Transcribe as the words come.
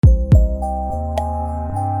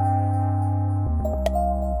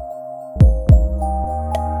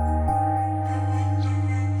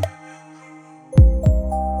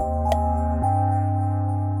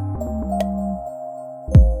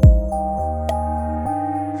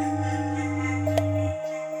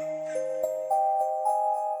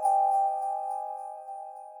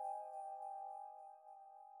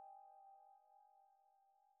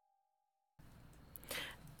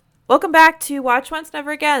Welcome back to Watch Once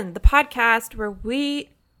Never Again, the podcast where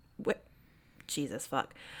Jesus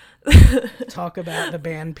fuck. Talk about the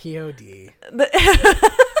band POD.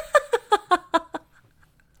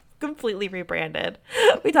 Completely rebranded.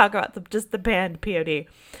 We talk about just the band POD.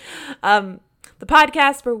 The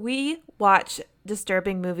podcast where we watch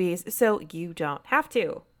disturbing movies so you don't have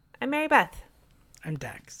to. I'm Mary Beth. I'm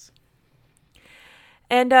Dex.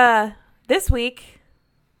 And this week,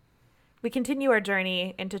 we continue our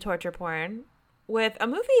journey into torture porn with a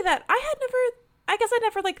movie that I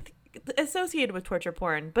never associated with torture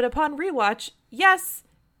porn. But upon rewatch, yes,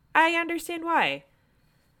 I understand why.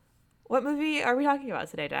 What movie are we talking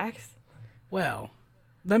about today, Dax? Well,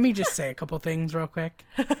 let me just say a couple things real quick.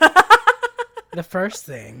 The first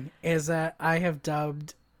thing is that I have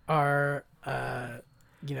dubbed our,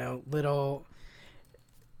 little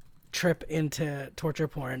trip into torture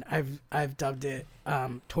porn. I've dubbed it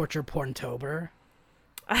Torture Porntober.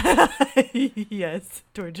 Yes,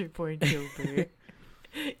 Torture Porntober.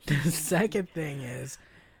 The second thing is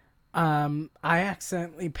I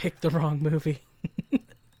accidentally picked the wrong movie.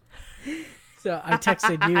 So I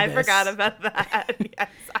texted you this. I forgot about that. Yes.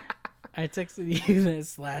 I texted you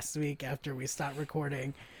this last week after we stopped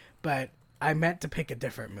recording, but I meant to pick a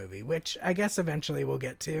different movie, which I guess eventually we'll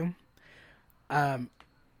get to.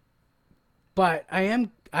 But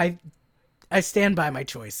I stand by my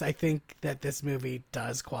choice. I think that this movie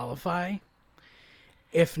does qualify,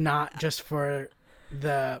 if not just for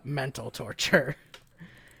the mental torture.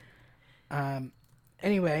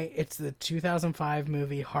 Anyway, it's the 2005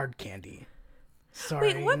 movie Hard Candy.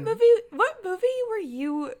 Starring... Wait, what movie were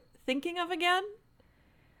you thinking of again?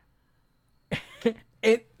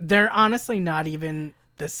 They're honestly not even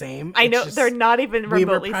the same. I know, they're not even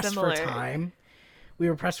remotely similar. We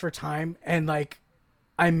were pressed for time, and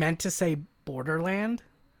I meant to say Borderland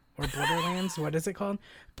or Borderlands. What is it called?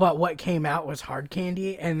 But what came out was Hard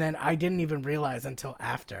Candy, and then I didn't even realize until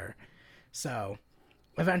after. So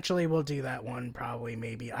eventually we'll do that one, probably,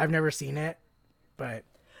 maybe. I've never seen it, but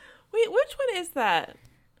wait, which one is that?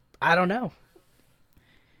 I don't know.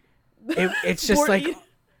 It's just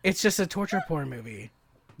it's just a torture porn movie.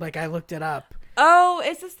 I looked it up. Oh,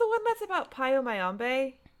 is this the one that's about Payo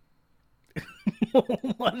Mayombe?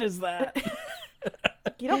 What is that?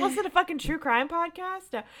 You don't listen to fucking true crime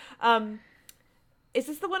podcast? No. Is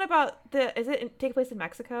this the one about does it take place in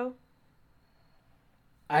Mexico?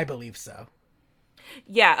 I believe so.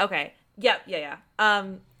 Yeah, okay. Yep, yeah.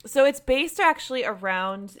 So it's based actually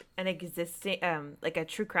around an existing, a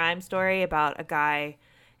true crime story about a guy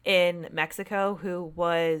in Mexico who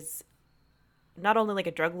was not only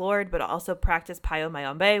a drug lord, but also practiced Payo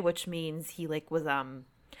Mayombe, which means he was,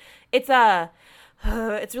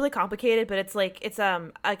 it's really complicated, but it's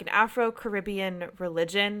an Afro-Caribbean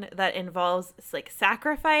religion that involves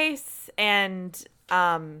sacrifice and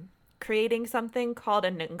creating something called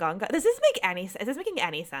a nganga. Is this making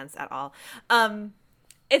any sense at all?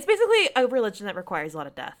 It's basically a religion that requires a lot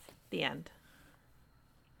of death. The end.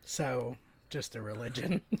 So, just a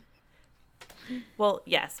religion. Well,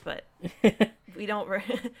 yes, but we don't.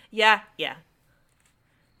 Yeah.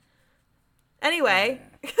 Anyway,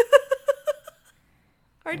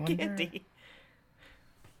 Hard Candy.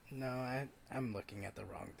 No, I'm looking at the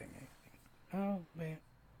wrong thing. Oh, wait.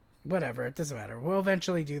 Whatever, it doesn't matter. We'll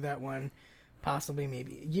eventually do that one. Possibly,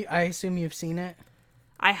 maybe. I assume you've seen it?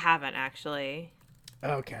 I haven't, actually.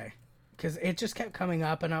 Okay. Because it just kept coming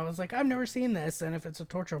up, and I was like, I've never seen this, and if it's a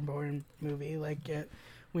torture porn movie,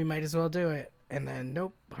 we might as well do it. And then,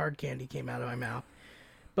 nope, Hard Candy came out of my mouth.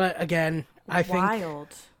 But again, I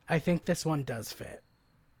think this one does fit.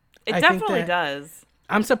 It definitely does.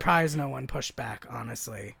 I'm surprised no one pushed back,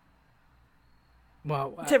 honestly.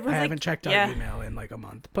 Well, I haven't checked our email in a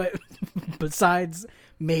month, but besides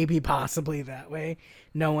maybe possibly that way,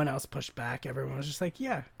 no one else pushed back. Everyone was just like,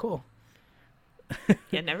 yeah, cool.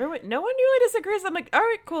 Yeah, no one really disagrees. I'm like, all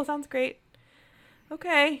right, cool, sounds great.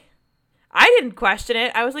 Okay. I didn't question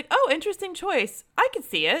it. I was like, oh, interesting choice. I could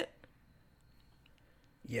see it.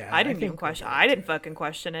 Yeah. I didn't fucking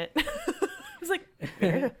question it. I was like,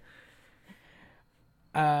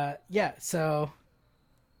 yeah, so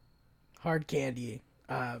Hard Candy,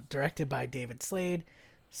 directed by David Slade,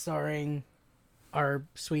 starring our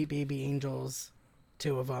sweet baby angels,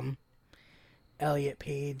 two of them, Elliot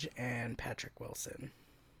Page and Patrick Wilson.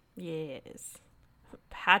 Yes.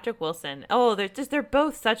 Patrick Wilson. Oh, they're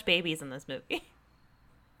both such babies in this movie.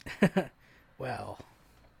 Well,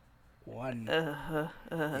 one. Yeah.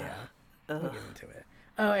 We'll get into it.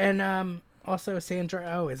 Oh, and also Sandra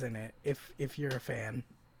Oh is in it, if you're a fan.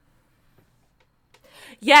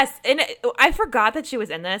 Yes, and I forgot that she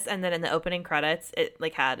was in this, and then in the opening credits, it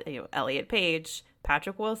like had Elliot Page,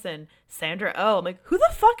 Patrick Wilson, Sandra Oh. I'm like, who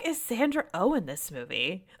the fuck is Sandra Oh in this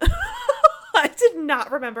movie? I did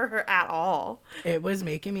not remember her at all. It was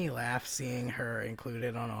making me laugh seeing her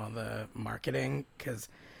included on all the marketing because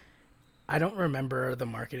I don't remember the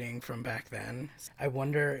marketing from back then. I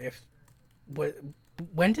wonder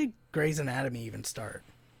when did Grey's Anatomy even start?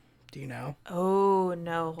 Do you know? Oh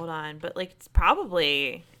no, hold on, but like it's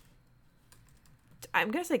probably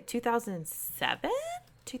I'm gonna say 2007,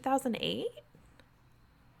 2008.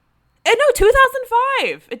 No,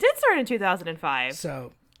 2005. It did start in 2005.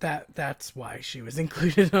 So that's why she was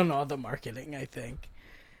included on all the marketing, I think.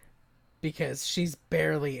 Because she's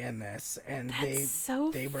barely in this, and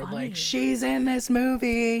they were like, she's in this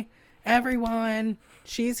movie. Everyone,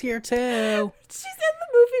 she's here too. She's in the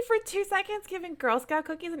movie for 2 seconds, giving Girl Scout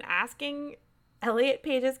cookies and asking Elliot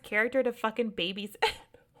Page's character to fucking babysit.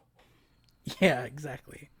 Yeah,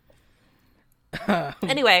 exactly.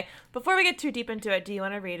 Anyway, before we get too deep into it, do you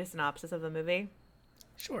want to read a synopsis of the movie?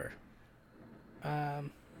 Sure.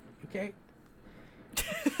 Okay.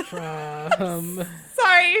 From...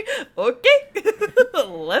 Sorry. Okay.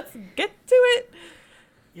 Let's get to it.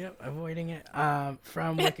 Yep, avoiding it.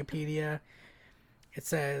 From Wikipedia, it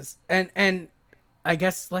says, and I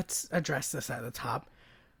guess let's address this at the top.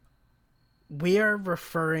 We are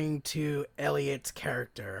referring to Elliot's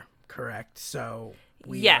character, correct? So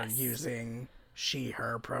we are using she,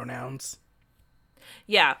 her pronouns.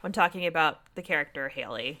 Yeah, when talking about the character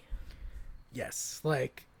Haley. Yes,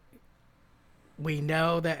 like, we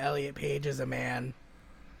know that Elliot Page is a man.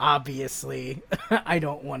 Obviously, I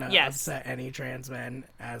don't want to upset any trans men,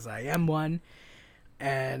 as I am one.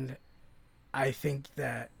 And I think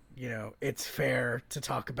that, it's fair to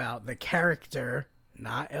talk about the character,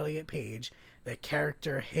 not Elliot Page, the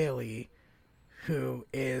character Haley, who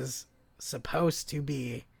is supposed to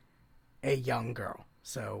be a young girl.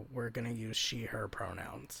 So we're going to use she, her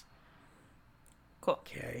pronouns. Cool.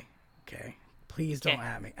 Okay. Please don't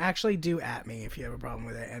at me. Actually, do at me if you have a problem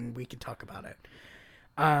with it, and we can talk about it.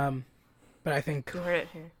 But I think you heard it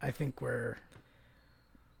here. I think we're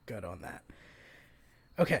good on that.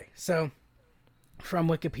 Okay, so from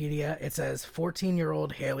Wikipedia, it says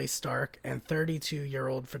 14-year-old Haley Stark and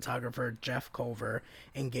 32-year-old photographer Jeff Culver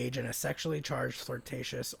engage in a sexually charged,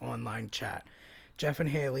 flirtatious online chat. Jeff and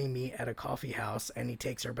Haley meet at a coffee house, and he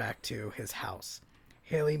takes her back to his house.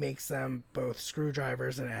 Haley makes them both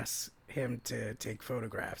screwdrivers and asks him to take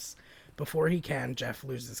photographs. Before he can, Jeff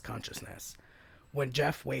loses consciousness. When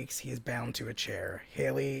Jeff wakes, he is bound to a chair.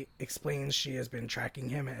 Haley explains she has been tracking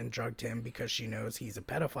him and drugged him because she knows he's a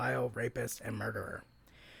pedophile, rapist, and murderer.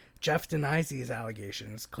 Jeff denies these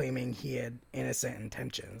allegations, claiming he had innocent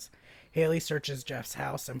intentions. Haley searches Jeff's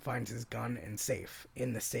house and finds his gun and safe.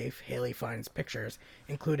 In the safe, Haley finds pictures,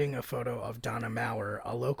 including a photo of Donna Maurer,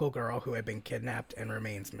 a local girl who had been kidnapped and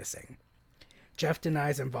remains missing. Jeff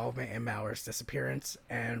denies involvement in Maurer's disappearance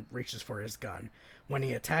and reaches for his gun. When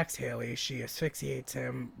he attacks Haley, she asphyxiates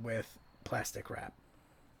him with plastic wrap.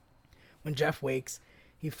 When Jeff wakes,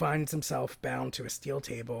 he finds himself bound to a steel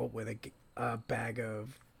table with a bag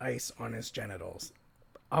of ice on his genitals.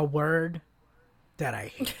 A word that I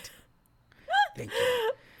hate. Thank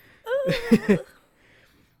you.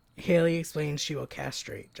 Haley explains she will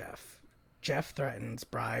castrate Jeff. Jeff threatens,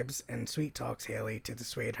 bribes, and sweet talks Haley to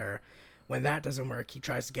dissuade her. When that doesn't work, he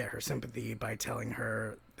tries to get her sympathy by telling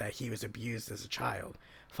her that he was abused as a child.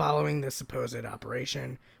 Following this supposed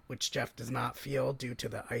operation, which Jeff does not feel due to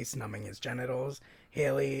the ice numbing his genitals,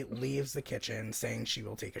 Haley leaves the kitchen, saying she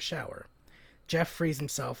will take a shower. Jeff frees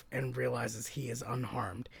himself and realizes he is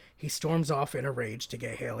unharmed. He storms off in a rage to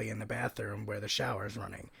get Haley in the bathroom where the shower is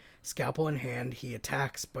running. Scalpel in hand, he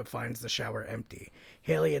attacks but finds the shower empty.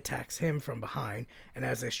 Haley attacks him from behind, and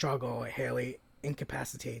as they struggle, Haley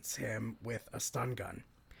incapacitates him with a stun gun.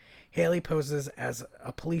 Haley poses as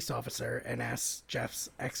a police officer and asks Jeff's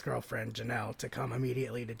ex-girlfriend Janelle to come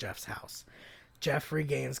immediately to Jeff's house. Jeff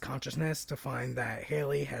regains consciousness to find that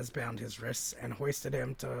Haley has bound his wrists and hoisted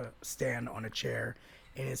him to stand on a chair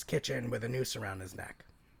in his kitchen with a noose around his neck.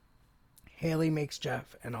 Haley makes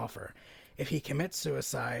Jeff an offer. If he commits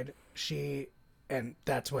suicide, and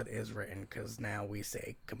that's what is written, because now we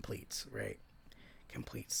say completes, right?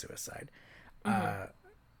 Completes suicide. Mm-hmm.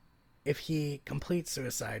 If he completes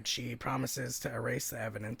suicide, she promises to erase the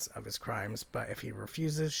evidence of his crimes, but if he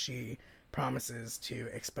refuses, she promises to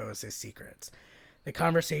expose his secrets. The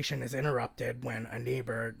conversation is interrupted when a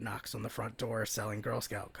neighbor knocks on the front door selling Girl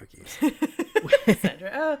Scout cookies.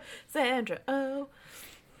 Sandra Oh.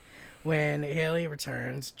 When Haley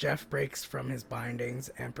returns, Jeff breaks from his bindings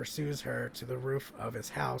and pursues her to the roof of his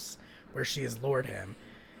house, where she has lured him.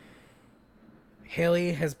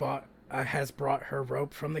 Haley has brought her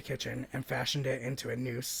rope from the kitchen and fashioned it into a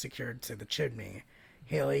noose secured to the chimney.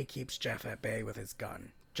 Haley keeps Jeff at bay with his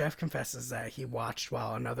gun. Jeff confesses that he watched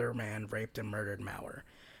while another man raped and murdered Mauer.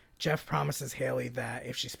 Jeff promises Haley that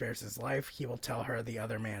if she spares his life, he will tell her the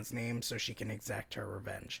other man's name so she can exact her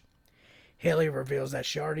revenge. Haley reveals that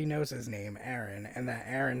she already knows his name, Aaron, and that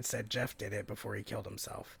Aaron said Jeff did it before he killed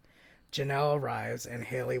himself. Janelle arrives, and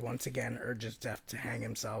Haley once again urges Jeff to hang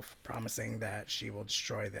himself, promising that she will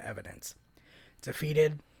destroy the evidence.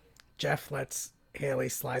 Defeated, Jeff lets Haley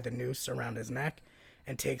slide the noose around his neck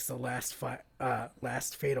and takes the last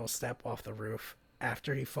fatal step off the roof.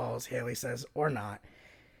 After he falls, Haley says, "Or not."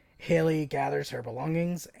 Haley gathers her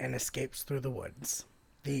belongings and escapes through the woods.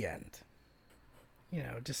 The end. You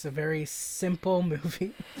know, just a very simple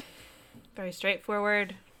movie. Very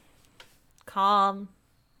straightforward. Calm.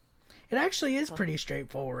 It actually is pretty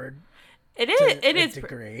straightforward. It is. It is.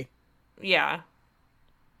 Degree. Yeah.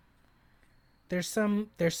 There's some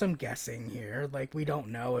guessing here. Like, we don't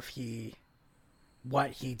know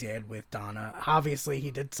what he did with Donna. Obviously,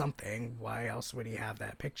 he did something. Why else would he have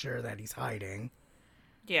that picture that he's hiding?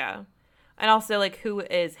 Yeah. And also, like, who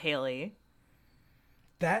is Haley?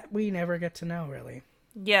 That we never get to know, really.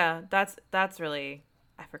 Yeah, that's really...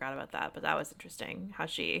 I forgot about that, but that was interesting. How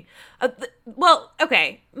she... well,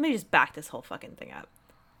 okay. Let me just back this whole fucking thing up.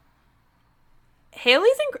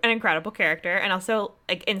 Haley's an incredible character, and also,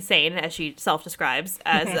 like, insane, as she self-describes,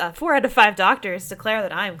 as 4 out of 5 doctors declare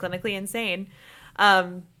that I am clinically insane.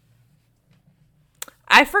 I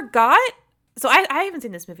forgot... So I haven't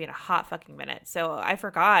seen this movie in a hot fucking minute, so I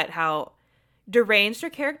forgot how deranged her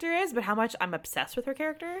character is, but how much I'm obsessed with her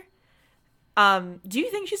character. Do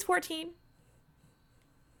you think she's 14?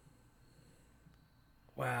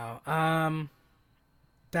 Wow.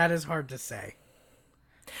 That is hard to say.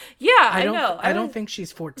 Yeah, I know. I don't think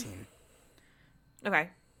she's 14. Okay.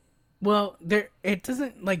 Well, it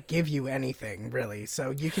doesn't, like, give you anything, really,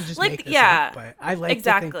 so you can just like, make this yeah, up, but I like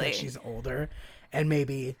exactly. to think that she's older, and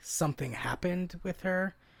maybe something happened with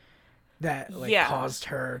her that, like, caused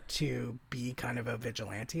her to be kind of a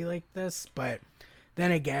vigilante like this, but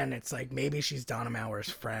then again, it's like, maybe she's Donna Mauer's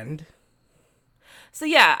friend. So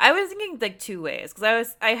yeah, I was thinking, like, 2 ways,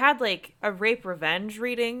 because I had, like, a rape revenge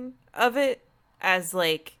reading of it, as,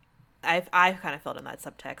 like, I kind of felt in that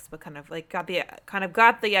subtext, but kind of got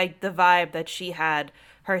the vibe that she had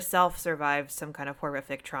herself survived some kind of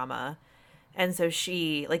horrific trauma, and so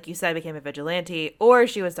she, like you said, became a vigilante, or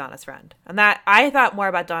she was Donna's friend. And that I thought more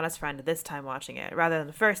about Donna's friend this time watching it, rather than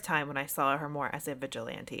the first time when I saw her more as a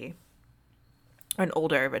vigilante, an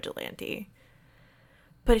older vigilante.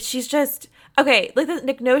 But she's just okay.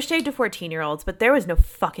 Like, no shade to 14-year-olds, but there was no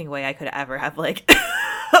fucking way I could ever have, like,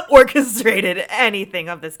 orchestrated anything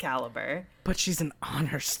of this caliber. But she's an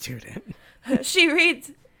honor student. She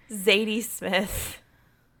reads Zadie Smith.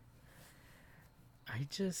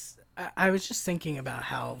 I was just thinking about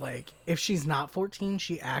how, like, if she's not 14,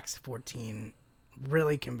 she acts 14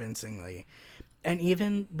 really convincingly. And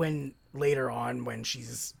even when later on, when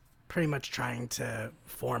she's pretty much trying to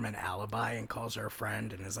form an alibi and calls her a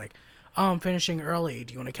friend and is like, "Oh, I'm finishing early.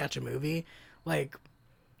 Do you want to catch a movie?" Like,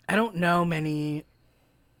 I don't know many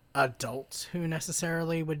adults who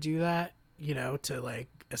necessarily would do that, you know, to, like,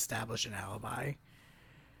 establish an alibi.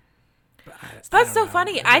 That's so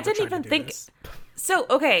funny. I didn't even think. So,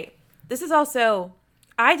 okay, this is also,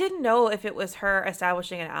 I didn't know if it was her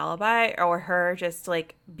establishing an alibi or her just,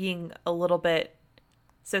 like, being a little bit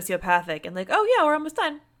sociopathic and like, "Oh yeah, we're almost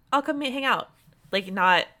done. I'll come hang out." Like,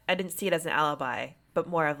 not, I didn't see it as an alibi, but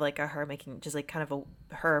more of, like, a her making, just, like, kind of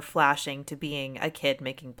her flashing to being a kid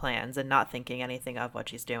making plans and not thinking anything of what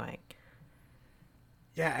she's doing.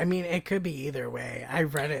 Yeah, I mean, it could be either way. I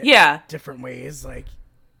read it different ways. Like,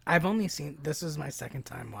 I've only seen, this is my second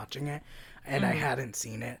time watching it, and I hadn't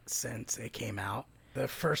seen it since it came out. The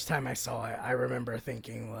first time I saw it, I remember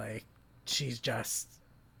thinking, like, she's just,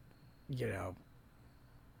 you know,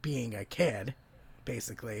 being a kid,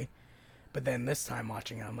 basically. But then this time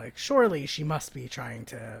watching it, I'm like, surely she must be trying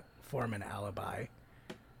to form an alibi.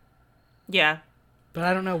 Yeah. But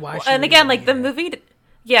I don't know why. And again, like, the movie,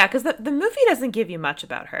 yeah, because the movie doesn't give you much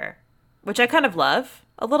about her, which I kind of love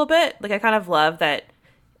a little bit. Like, I kind of love that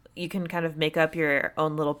you can kind of make up your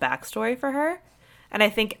own little backstory for her. And I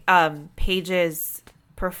think Paige's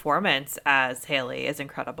performance as Haley is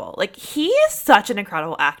incredible. Like, he is such an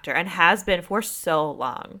incredible actor and has been for so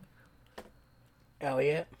long.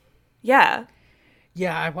 Elliot? Yeah.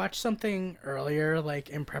 Yeah, I watched something earlier, like,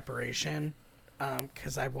 in preparation,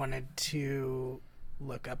 because I wanted to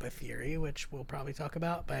look up a theory, which we'll probably talk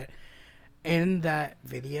about. But in that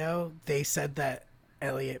video, they said that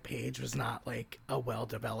Elliot Page was not like a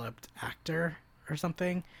well-developed actor or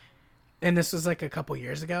something. And this was like a couple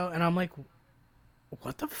years ago. And I'm like,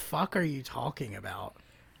 what the fuck are you talking about?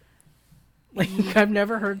 Like, I've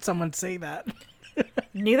never heard someone say that.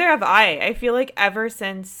 Neither have I. I feel like ever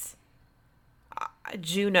since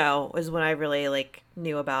Juno was when I really like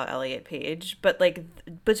knew about Elliot Page. But like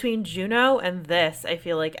between Juno and this, I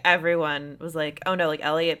feel like everyone was like, oh no, like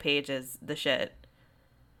Elliot Page is the shit.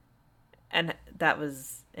 And that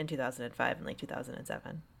was in 2005 and like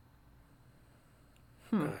 2007.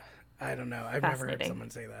 I don't know. I've never heard someone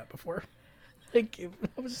say that before. Like,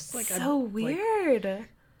 I was just like, so weird. Like,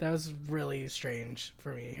 that was really strange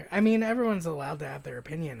for me. I mean, everyone's allowed to have their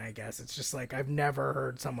opinion, I guess. It's just like, I've never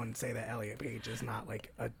heard someone say that Elliot Page is not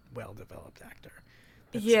like a well-developed actor.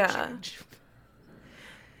 That's yeah.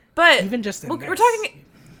 But even just in this. We're talking.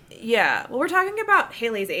 Yeah, well, we're talking about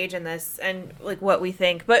Haley's age in this and like what we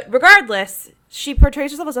think. But regardless, she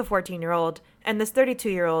portrays herself as a 14-year-old, and this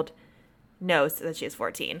 32-year-old knows that she is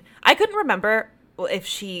 14. I couldn't remember if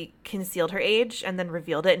she concealed her age and then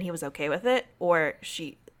revealed it and he was okay with it, or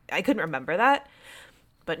I couldn't remember that.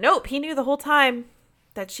 But nope, he knew the whole time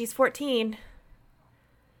that she's 14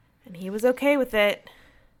 and he was okay with it.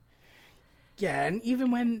 Yeah, and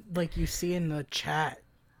even when like you see in the chat,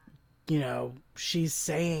 you know, she's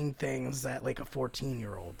saying things that like a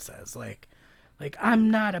 14-year-old says, like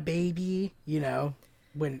I'm not a baby, you know,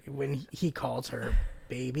 when he calls her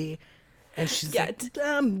baby, and she's like,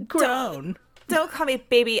 I'm grown. Don't call me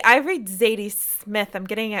baby. I read Zadie Smith. I'm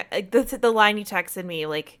getting like the line you texted me.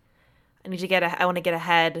 Like, I want to get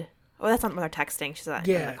ahead. Oh, that's not when they're texting. She's in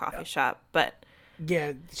the coffee shop, but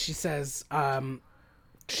yeah, she says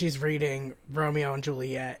she's reading Romeo and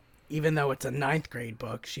Juliet. Even though it's a 9th grade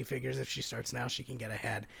book, she figures if she starts now, she can get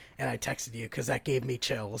ahead. And I texted you because that gave me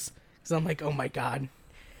chills. Because I'm like, oh my God,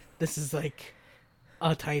 this is like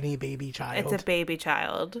a tiny baby child. It's a baby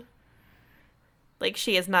child. Like,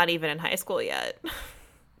 she is not even in high school yet.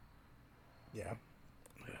 Yeah.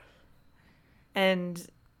 And,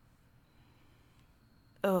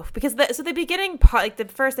 because the beginning, like the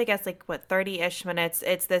first, I guess, like what, 30-ish minutes,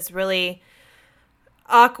 it's this really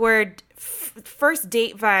awkward first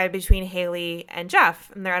date vibe between Haley and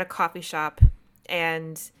Jeff, and they're at a coffee shop,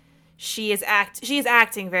 and she is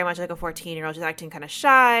acting very much like a 14-year-old. She's acting kind of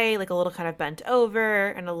shy, like a little kind of bent over,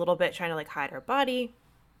 and a little bit trying to like hide her body.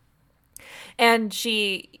 And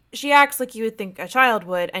she acts like you would think a child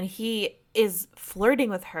would, and he is flirting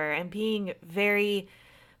with her and being very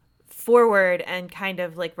forward and kind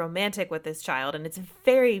of like romantic with this child, and it's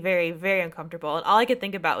very, very, very uncomfortable. And all I could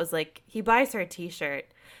think about was like, he buys her a t-shirt,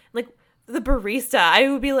 like the barista, I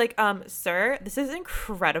would be like, sir, this is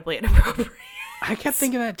incredibly inappropriate. I kept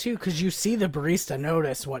thinking that too, because you see the barista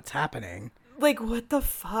notice what's happening. Like, what the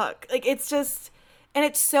fuck? Like, it's just, and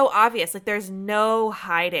it's so obvious. Like, there's no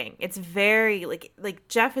hiding. It's very like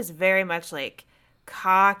Jeff is very much like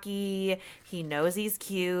cocky. He knows he's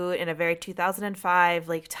cute in a very 2005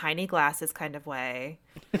 like tiny glasses kind of way.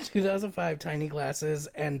 2005 tiny glasses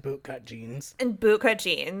and bootcut jeans.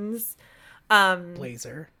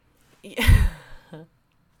 Blazer. Yeah.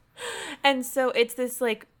 And so it's this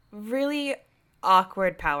like really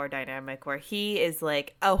awkward power dynamic where he is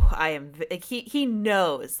like, oh, I am like, he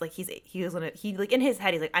knows, like he like in his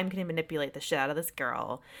head he's like, I'm gonna manipulate the shit out of this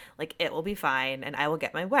girl, like it will be fine and I will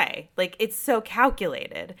get my way. Like, it's so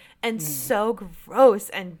calculated and so gross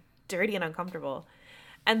and dirty and uncomfortable.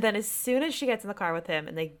 And then as soon as she gets in the car with him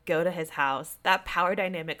and they go to his house, that power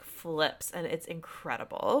dynamic flips, and it's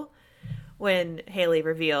incredible when Haley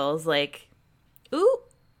reveals like, ooh,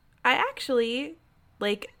 I actually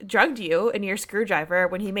like drugged you in your screwdriver,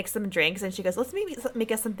 when he makes them drinks, and she goes, let's maybe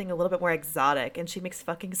make us something a little bit more exotic, and she makes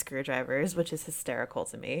fucking screwdrivers, which is hysterical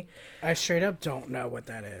to me. I straight up don't know what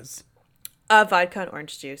that is. Vodka and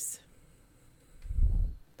orange juice.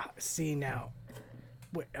 See now,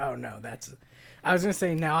 wait, oh no, I was gonna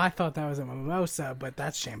say, now I thought that was a mimosa, but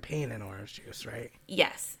that's champagne and orange juice, right?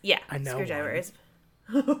 Yes, yeah. I know screwdrivers.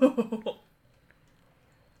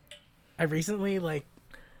 I recently like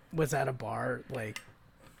was at a bar, like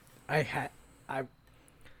I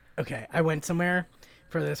went somewhere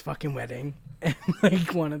for this fucking wedding, and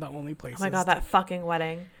like one of the only places, oh my God, that fucking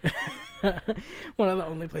wedding. one of the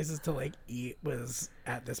only places to like eat was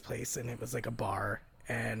at this place, and it was like a bar,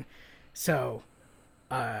 and so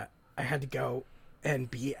I had to go and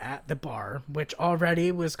be at the bar, which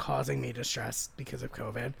already was causing me distress because of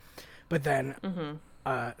COVID, but then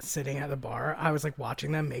sitting at the bar, I was like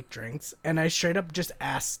watching them make drinks, and I straight up just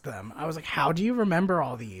asked them. I was like, "How do you remember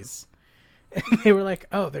all these?" And they were like,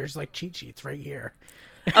 "Oh, there's like cheat sheets right here."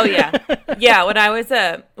 Oh yeah, yeah. When I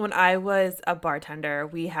was a bartender,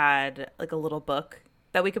 we had like a little book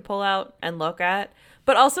that we could pull out and look at.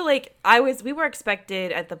 But also, like we were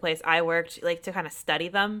expected at the place I worked, like to kind of study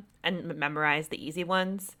them and memorize the easy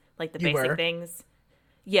ones, like the You basic were? things.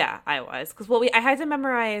 Yeah, I was because I had to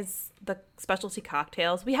memorize the specialty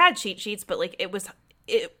cocktails. We had cheat sheets, but like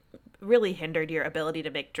it really hindered your ability to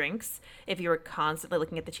make drinks if you were constantly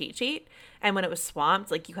looking at the cheat sheet. And when it was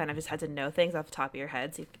swamped, like you kind of just had to know things off the top of your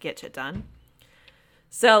head so you could get shit done.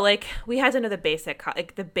 So like we had to know the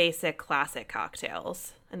basic classic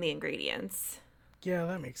cocktails and the ingredients. Yeah,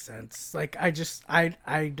 that makes sense. Like I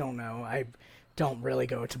don't know. I don't really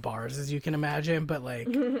go to bars as you can imagine, but like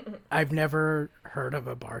I've never heard of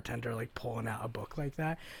a bartender like pulling out a book like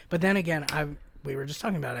that. But then again, we were just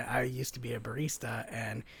talking about it. I used to be a barista,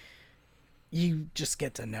 and you just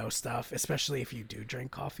get to know stuff, especially if you do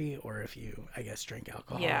drink coffee or if you, I guess, drink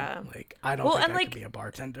alcohol. Yeah. Like I don't Well, think and I like could be a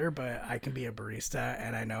bartender, but I can be a barista,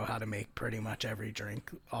 and I know how to make pretty much every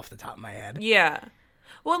drink off the top of my head. yeah.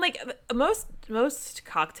 Well, like most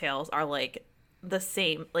cocktails are like the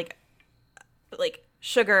same, like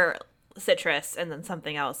sugar, citrus, and then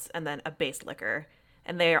something else, and then a base liquor,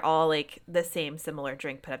 and they are all like the same similar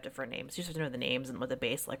drink, but have different names. You just have to know the names and what the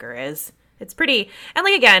base liquor is. It's pretty, and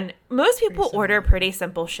like again, most people order pretty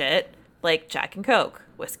simple shit like Jack and Coke,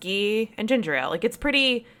 whiskey, and ginger ale. Like it's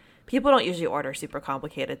pretty. People don't usually order super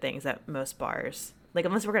complicated things at most bars. Like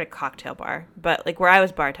unless we're at a cocktail bar, but like where I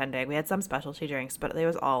was bartending, we had some specialty drinks, but it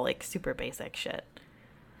was all like super basic shit.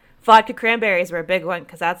 Vodka cranberries were a big one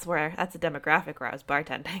because that's a demographic where I was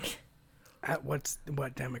bartending.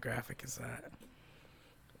 What demographic is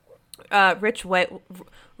that? Rich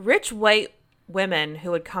white women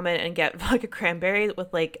who would come in and get vodka cranberries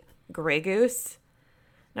with like Grey Goose,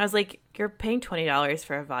 and I was like, "You're paying $20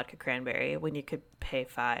 for a vodka cranberry when you could pay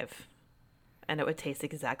 $5, and it would taste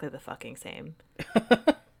exactly the fucking same."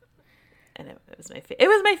 And it was it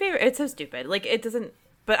was my favorite. It's so stupid. Like it doesn't.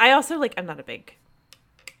 But I also like. I'm not a big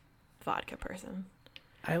vodka person.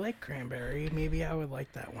 I like cranberry. Maybe I would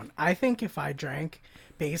like that one. I think if I drank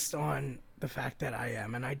based on the fact that I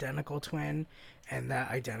am an identical twin and that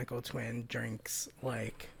identical twin drinks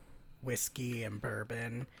like whiskey and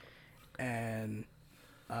bourbon and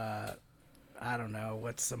I don't know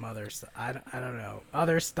what's some other stuff. I don't know.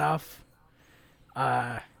 Other stuff.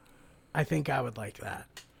 I think I would like that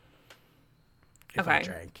if I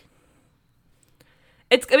drank.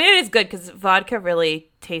 It is good because vodka really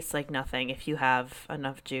tastes like nothing if you have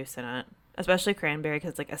enough juice in it, especially cranberry because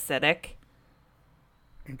it's like acidic.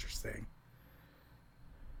 Interesting.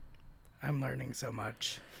 I'm learning so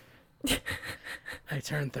much. I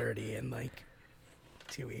turn 30 in like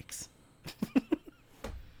 2 weeks.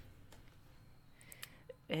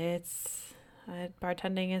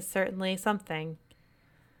 Bartending is certainly something.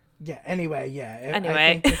 Yeah. Anyway, yeah. Anyway.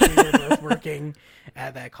 I think if we were both working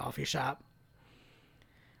at that coffee shop,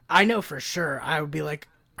 I know for sure I would be like,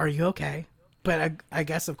 "Are you okay?" But I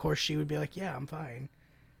guess of course she would be like, "Yeah, I'm fine."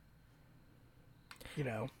 You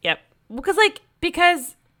know. Yep. Because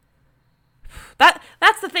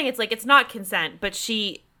that's the thing. It's like it's not consent, but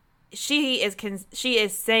she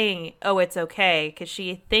is saying, "Oh, it's okay," because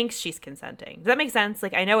she thinks she's consenting. Does that make sense?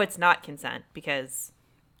 Like I know it's not consent because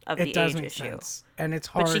of the age issue. Sense. And it's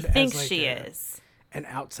hard But she thinks as like she is an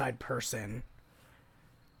outside person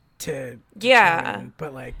to yeah.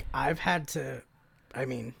 But like I've had to, I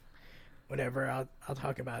mean, whatever, I'll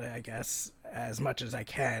talk about it I guess as much as I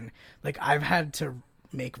can. Like I've had to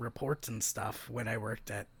make reports and stuff when I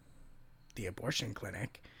worked at the abortion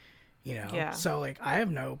clinic, you know. Yeah. So like I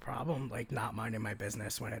have no problem like not minding my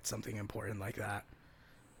business when it's something important like that.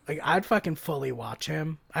 Like I'd fucking fully watch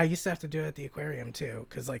him. I used to have to do it at the aquarium too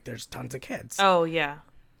because like there's tons of kids. Oh yeah.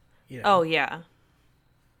 You know? Oh yeah.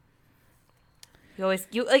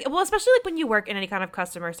 You like, well, especially like when you work in any kind of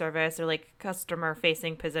customer service or like customer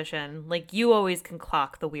facing position, like you always can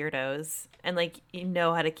clock the weirdos and like you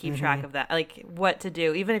know how to keep track of that, like what to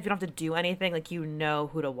do, even if you don't have to do anything, like you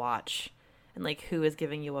know who to watch and like who is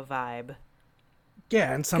giving you a vibe.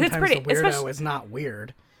 Yeah, and sometimes the weirdo is not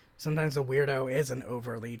weird. Sometimes the weirdo is an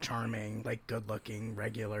overly charming, like good-looking,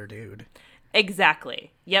 regular dude.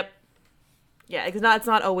 Exactly. Yep. Yeah, it's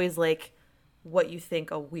not always like what you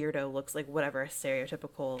think a weirdo looks like, whatever a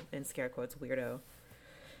stereotypical, in scare quotes, weirdo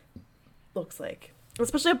looks like.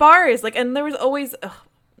 Especially at bars, like, and there was always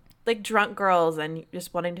like drunk girls and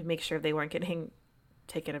just wanting to make sure they weren't getting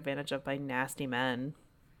taken advantage of by nasty men.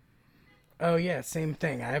 Oh yeah, same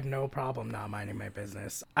thing. I have no problem not minding my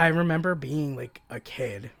business. I remember being like a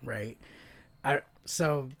kid, right?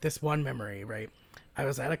 So this one memory, right? I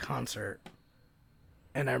was at a concert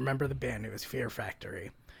and I remember the band. It was Fear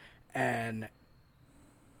Factory, and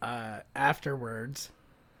afterwards,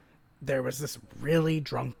 there was this really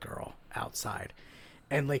drunk girl outside,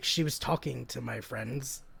 and like she was talking to my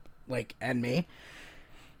friends, like and me,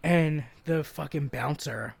 and the fucking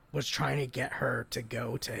bouncer was trying to get her to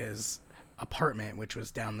go to his apartment, which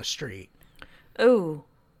was down the street. Ooh.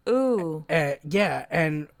 Ooh. Yeah,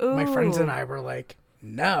 and my friends Ooh. and I were like,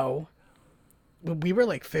 no. We were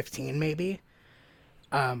like 15 maybe.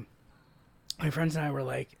 My friends and I were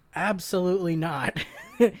like, absolutely not.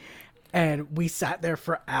 And we sat there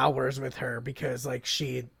for hours with her because like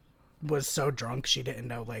she was so drunk she didn't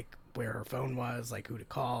know like where her phone was, like who to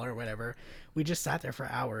call or whatever. We just sat there for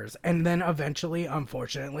hours. And then eventually,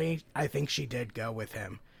 unfortunately, I think she did go with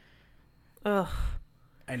him. Ugh.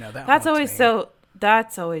 I know that That's haunts always me. so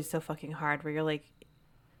that's always so fucking hard where you're like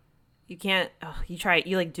you can't you try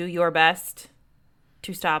you like do your best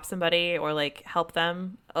to stop somebody or like help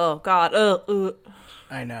them. Oh god.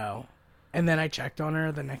 I know. And then I checked on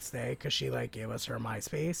her the next day because she like gave us her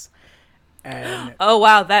MySpace. And Oh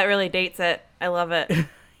wow, that really dates it. I love it.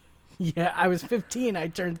 yeah, I was 15. I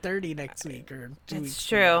turned 30 next week or 2 weeks. It's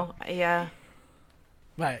from now. true. Yeah.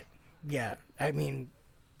 But yeah, I mean,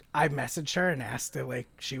 I messaged her and asked her like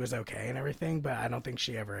she was okay and everything, but I don't think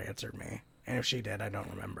she ever answered me. And if she did, I don't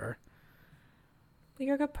remember.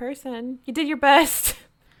 You're a good person. You did your best.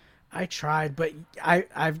 I tried, but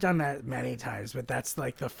I've done that many times, but that's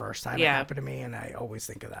like the first time it Yeah. happened to me, and I always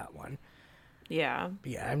think of that one. Yeah.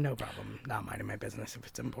 But yeah, I have no problem not minding my business if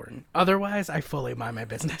it's important. Otherwise, I fully mind my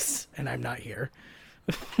business, and I'm not here.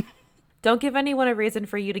 Don't give anyone a reason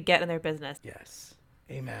for you to get in their business. Yes.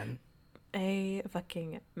 Amen. A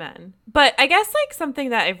fucking men. But I guess like something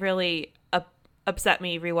that really upset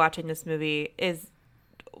me rewatching this movie is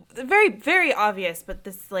very, very obvious, but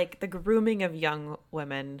this like the grooming of young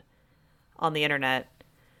women on the internet,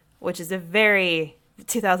 which is a very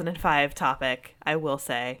 2005 topic, I will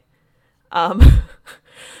say.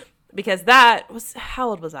 Because that was, how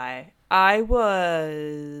old was I? I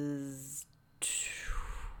was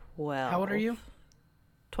 12. How old are you?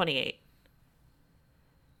 28.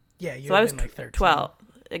 Yeah, you So I have was been like 13. 12,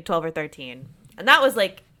 like 12 or 13. And that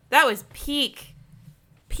was peak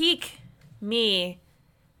me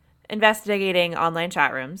investigating online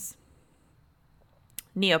chat rooms,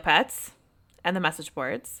 Neopets, and the message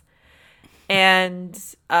boards. And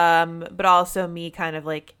but also me kind of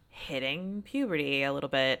like hitting puberty a little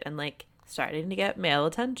bit and like starting to get male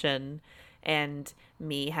attention, and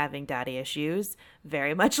me having daddy issues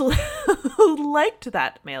very much liked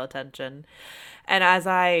that male attention. And as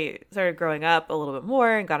I started growing up a little bit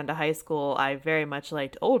more and got into high school, I very much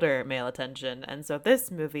liked older male attention. And so this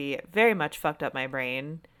movie very much fucked up my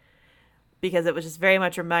brain because it was just very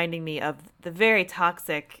much reminding me of the very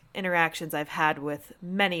toxic interactions I've had with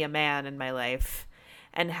many a man in my life,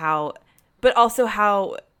 and how, but also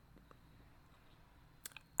how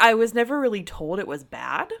I was never really told it was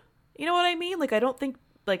bad. You know what I mean? Like, I don't think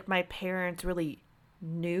like my parents really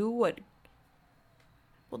knew what,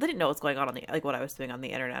 well, they didn't know what's going on the, like what I was doing on the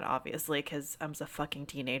internet, obviously, because I was a fucking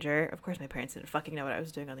teenager. Of course, my parents didn't fucking know what I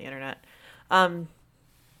was doing on the internet. But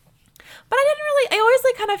I didn't really, I always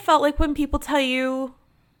like kind of felt like when people tell you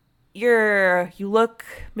you look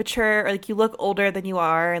mature, or like you look older than you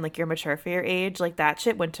are and like you're mature for your age, like that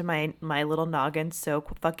shit went to my little noggin so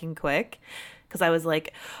fucking quick. Cause I was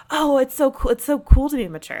like, oh, it's so cool. It's so cool to be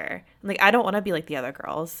mature. And like, I don't want to be like the other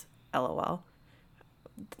girls. LOL.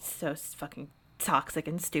 It's so fucking toxic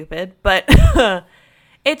and stupid. But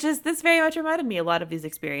it just, this very much reminded me a lot of these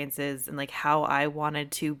experiences and like how I wanted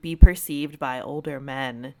to be perceived by older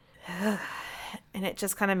men. And it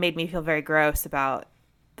just kind of made me feel very gross about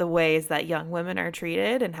the ways that young women are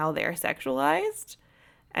treated and how they're sexualized,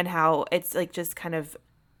 and how it's like just kind of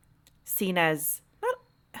seen as not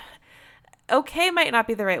okay, might not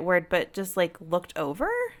be the right word, but just like looked over.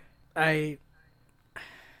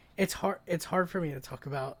 It's hard for me to talk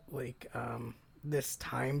about like this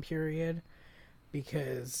time period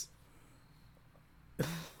because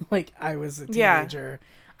like I was a teenager.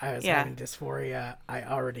 I was having dysphoria. I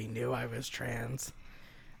already knew I was trans.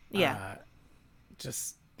 Yeah.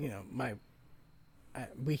 Just,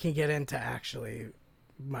 we can get into actually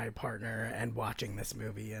my partner and watching this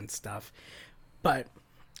movie and stuff. But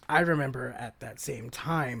I remember at that same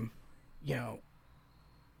time,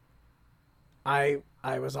 I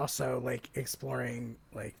was also like exploring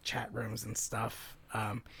like chat rooms and stuff.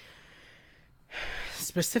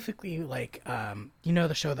 Specifically like,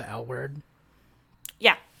 the show The L Word?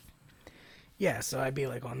 Yeah, so I'd be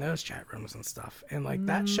like on those chat rooms and stuff. And like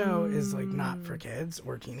that show is like not for kids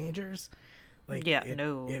or teenagers. Like Yeah,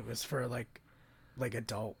 no. it was for like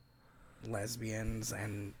adult lesbians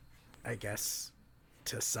and I guess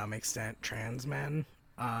to some extent trans men.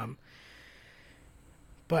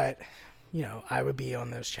 But you know, I would be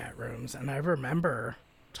on those chat rooms and I remember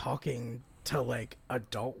talking to like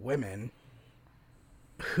adult women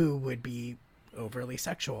who would be overly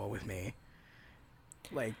sexual with me.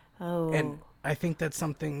 Like, Oh. and I think that's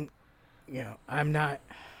something, you know, I'm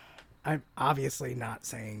obviously not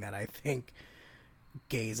saying that I think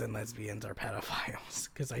gays and lesbians are pedophiles,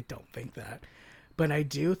 because I don't think that. But I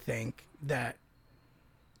do think that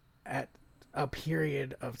at a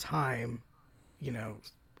period of time, you know,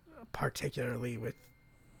 particularly with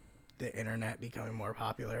the internet becoming more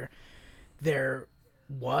popular, there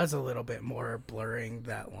was a little bit more blurring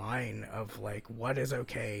that line of like what is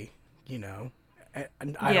okay, you know.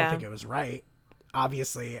 And I don't think it was right.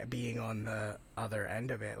 Obviously, being on the other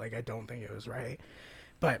end of it, like I don't think it was right.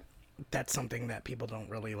 But that's something that people don't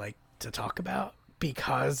really like to talk about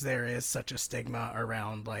because there is such a stigma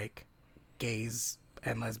around like gays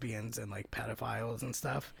and lesbians and like pedophiles and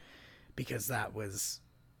stuff. Because that was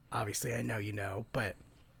obviously, I know you know, but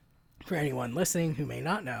for anyone listening who may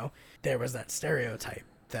not know, there was that stereotype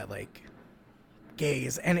that like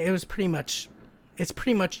gays, and it's pretty much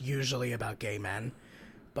usually about gay men,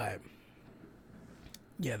 but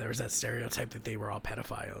yeah, there was that stereotype that they were all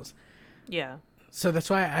pedophiles. Yeah. So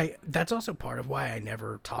that's also part of why I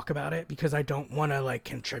never talk about it, because I don't want to like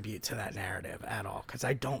contribute to that narrative at all, because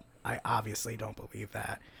I obviously don't believe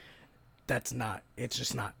that. It's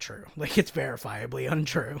just not true. Like, it's verifiably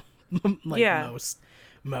untrue. Like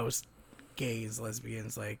most gays,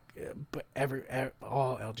 lesbians, like, but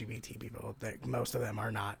all LGBT people, that most of them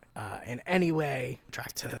are not in any way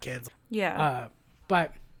attracted to kids. Yeah.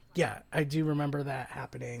 But yeah, I do remember that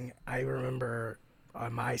happening. I remember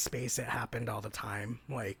on MySpace it happened all the time.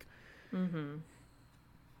 Like, you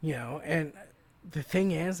know, and the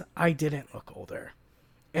thing is, I didn't look older.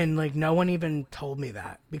 And, like, no one even told me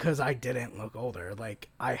that because I didn't look older. Like,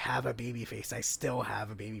 I have a baby face. I still have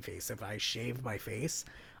a baby face. If I shave my face,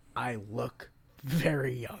 I look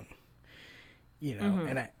very young. You know,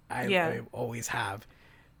 and I always have.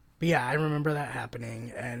 But, yeah, I remember that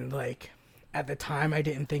happening. And, like, at the time, I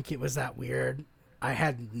didn't think it was that weird. I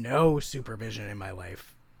had no supervision in my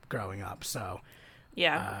life growing up. So,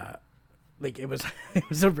 yeah. like, it was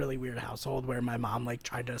a really weird household where my mom like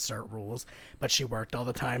tried to assert rules, but she worked all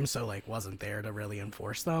the time, so like wasn't there to really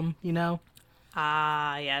enforce them, you know?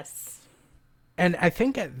 Ah, yes. And I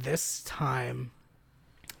think at this time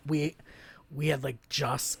we had like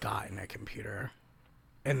just gotten a computer,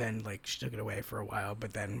 and then like she took it away for a while,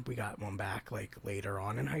 but then we got one back like later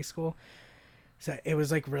on in high school. So it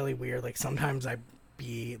was like really weird. Like sometimes I'd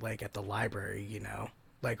be like at the library, you know,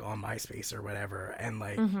 like on MySpace or whatever, and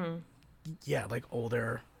like yeah, like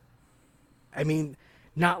older. I mean,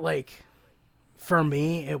 not like, for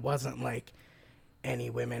me, it wasn't like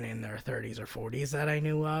any women in their 30s or 40s that I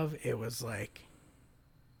knew of. It was like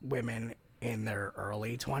women in their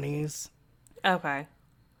early 20s, Okay.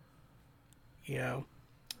 you know?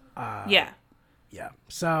 Yeah. Yeah.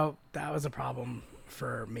 So that was a problem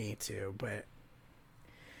for me too. But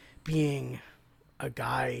being a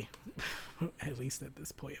guy, at least at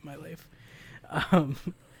this point in my life,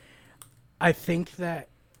 I think that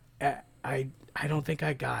I don't think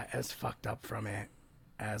I got as fucked up from it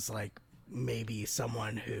as like maybe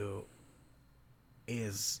someone who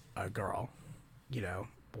is a girl, you know,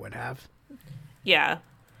 would have. Yeah.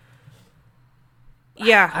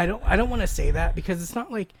 Yeah. I don't want to say that because it's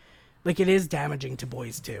not like it is damaging to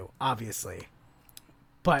boys too, obviously.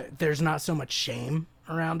 But there's not so much shame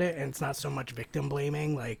around it, and it's not so much victim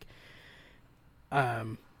blaming, like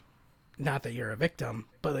not that you're a victim,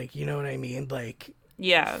 but like, you know what I mean? Like,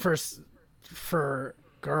 Yeah. For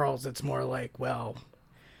girls, it's more like, well,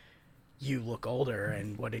 you look older,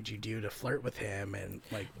 and what did you do to flirt with him, and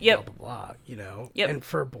like blah blah blah, you know? Yep. And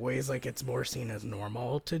for boys, like, it's more seen as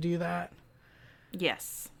normal to do that.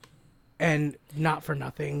 Yes. And not for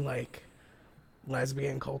nothing, like,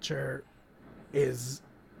 lesbian culture is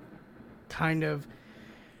kind of,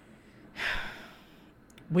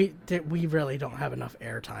 we really don't have enough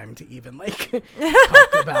airtime to even like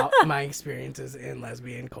talk about my experiences in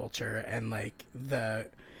lesbian culture and like the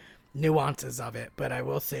nuances of it. But I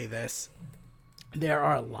will say this: there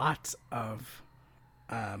are lots of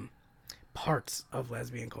parts of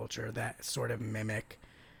lesbian culture that sort of mimic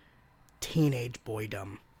teenage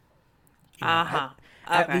boydom. You know, Okay.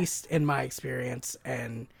 at least in my experience,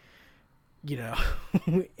 and you know,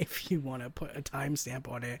 if you want to put a timestamp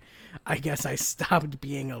on it, I guess I stopped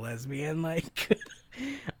being a lesbian like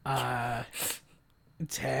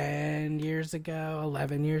 10 years ago,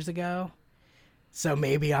 11 years ago. So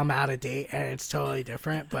maybe I'm out of date and it's totally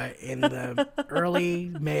different, but in the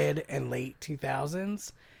early, mid, and late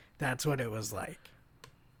 2000s, that's what it was like.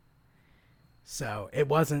 So it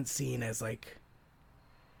wasn't seen as like,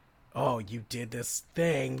 oh, you did this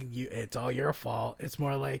thing, it's all your fault. It's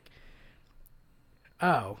more like,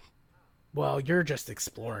 oh, well, you're just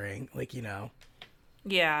exploring, like, you know.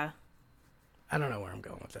 Yeah. I don't know where I'm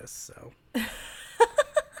going with this, so.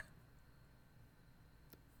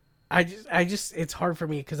 I just, it's hard for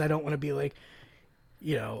me because I don't want to be like,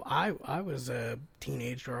 you know, I was a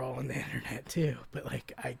teenage girl on the internet too, but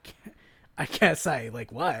like, I guess I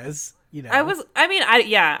like was, you know.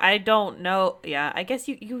 I don't know. Yeah, I guess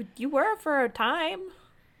you were for a time.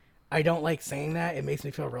 I don't like saying that. It makes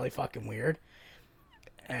me feel really fucking weird.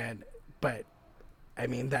 But I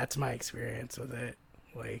mean, that's my experience with it.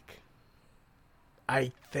 Like,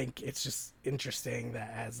 I think it's just interesting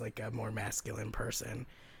that as like a more masculine person,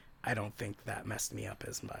 I don't think that messed me up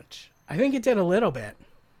as much. I think it did a little bit.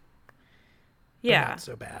 Yeah. But not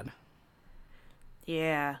so bad.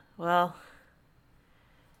 Yeah. Well,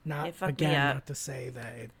 Not again, not to say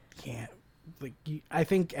that it can't. Like, I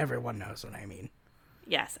think everyone knows what I mean.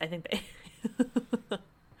 Yes, I think they.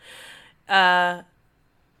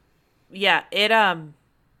 Yeah, it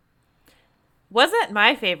wasn't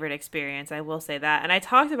my favorite experience, I will say that. And I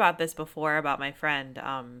talked about this before about my friend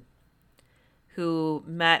who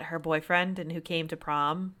met her boyfriend and who came to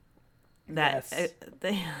prom. Yes.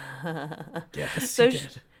 Yes, so you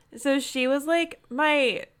did. so she was like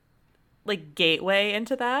my like gateway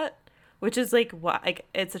into that, which is like what, like,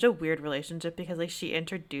 it's such a weird relationship because like she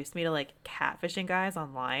introduced me to like catfishing guys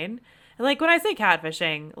online. And like when I say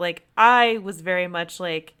catfishing, like I was very much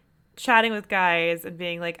like chatting with guys and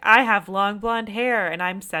being like, I have long blonde hair and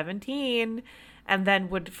I'm 17, and then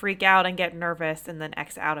would freak out and get nervous and then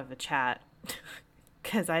X out of the chat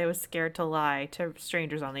because I was scared to lie to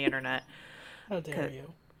strangers on the internet. How dare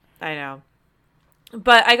you? I know.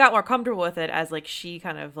 But I got more comfortable with it as like she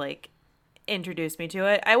kind of like introduced me to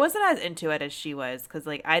it. I wasn't as into it as she was because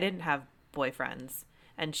like I didn't have boyfriends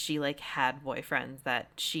and she like had boyfriends that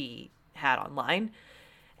she had online.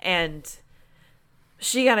 And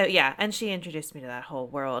she kind of, yeah, and she introduced me to that whole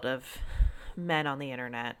world of men on the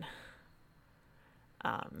internet.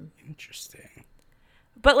 Interesting.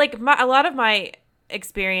 But like a lot of my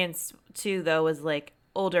experience too, though, was like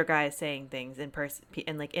older guys saying things in person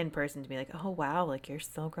and like in person to me, like, oh wow, like you're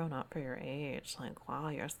so grown up for your age, like wow,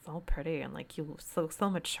 you're so pretty and like you so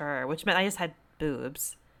mature, which meant I just had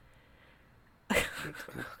boobs. Oh,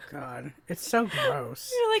 God, it's so gross.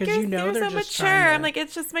 You're like, you know, you're they're so just mature. I'm like,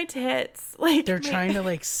 it's just my tits. Like they're trying to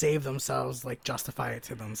like save themselves, like justify it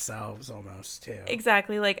to themselves almost too.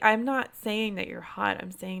 Exactly. Like I'm not saying that you're hot.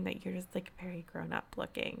 I'm saying that you're just like very grown up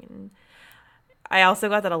looking. And I also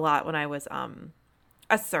got that a lot when I was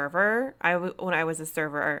a server. When I was a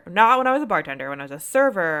server, not when I was a bartender. When I was a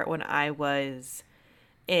server, when I was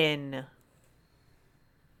in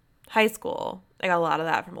high school, I got a lot of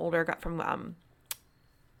that from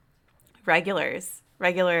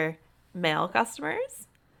regular male customers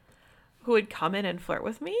who would come in and flirt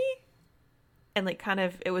with me. And like kind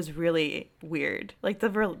of, it was really weird. Like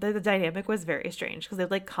the dynamic was very strange because they'd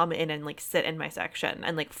like come in and like sit in my section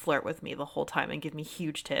and like flirt with me the whole time and give me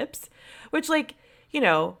huge tips, which like, you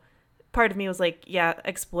know, part of me was like, yeah,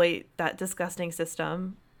 exploit that disgusting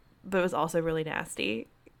system, but it was also really nasty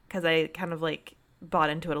because I kind of like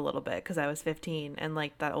bought into it a little bit because I was 15 and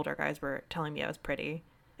like that older guys were telling me I was pretty.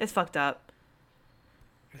 It's fucked up.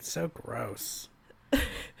 It's so gross.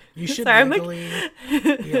 You should Sorry, legally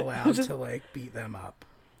be allowed to like beat them up.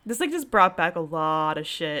 This like just brought back a lot of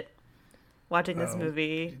shit watching this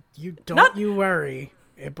movie. You worry.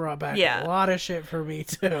 It brought back a lot of shit for me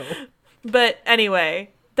too. But anyway,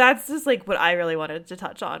 that's just like what I really wanted to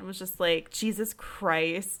touch on was just like Jesus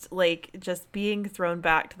Christ, like just being thrown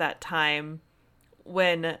back to that time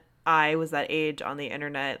when I was that age on the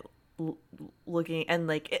internet looking and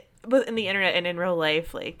like both in the internet and in real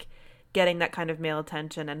life, like getting that kind of male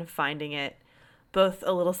attention and finding it both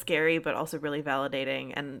a little scary but also really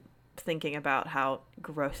validating, and thinking about how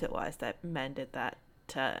gross it was that men did that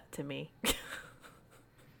to me.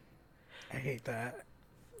 I hate that.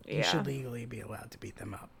 Yeah. You should legally be allowed to beat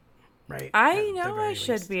them up, right? I know I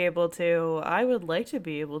should be able to. I would like to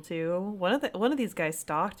be able to. One of these guys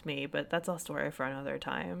stalked me, but that's a story for another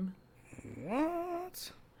time.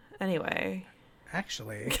 What? Anyway.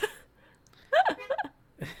 Actually.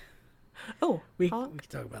 Oh, We Hawk. we can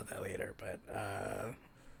talk about that later, but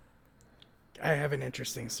I have an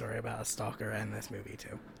interesting story about a stalker in this movie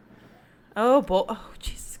too. Oh, oh,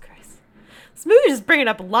 Jesus Christ. This movie is just bringing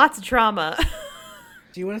up lots of trauma.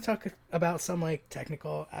 Do you want to talk about some like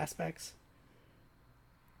technical aspects?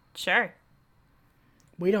 Sure.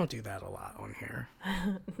 We don't do that a lot on here.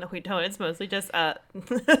 No, we don't. It's mostly just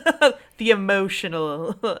the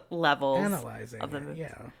emotional levels Analyzing of the it, movie.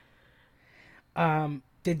 yeah.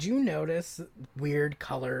 Did you notice weird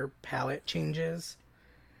color palette changes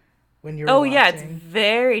when you were Oh, watching? yeah, it's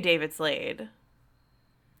very David Slade.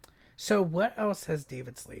 So what else has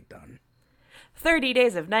David Slade done? 30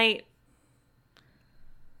 Days of Night.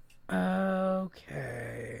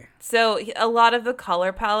 Okay. So a lot of the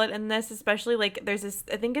color palette in this, especially like there's this,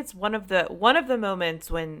 I think it's one of the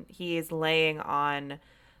moments when he is laying on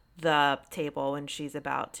the table when she's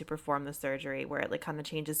about to perform the surgery, where it like kind of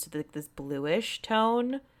changes to this bluish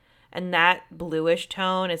tone, and that bluish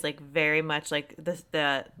tone is like very much like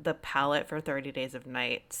the palette for 30 Days of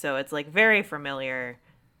Night. So it's like very familiar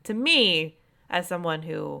to me as someone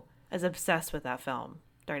who is obsessed with that film,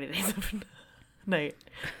 30 Days of Night.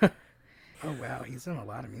 Oh wow, he's done a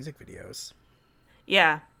lot of music videos.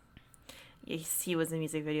 Yeah. Yes, he was a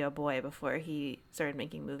music video boy before he started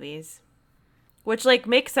making movies. Which, like,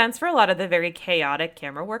 makes sense for a lot of the very chaotic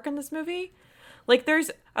camera work in this movie. Like, there's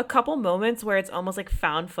a couple moments where it's almost like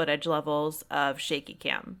found footage levels of shaky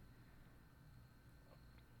cam.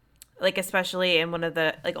 Like, especially in one of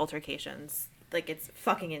the, like, altercations. Like, it's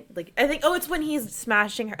fucking, like, I think, it's when he's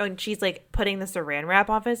smashing her, and she's, like, putting the saran wrap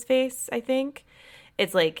off his face, I think.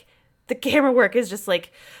 It's, like, the camera work is just,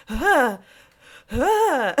 like, all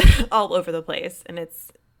over the place. And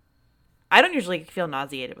it's, I don't usually feel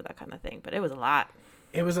nauseated with that kind of thing, but it was a lot.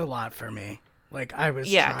 It was a lot for me. Like I was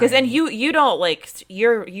because and you don't like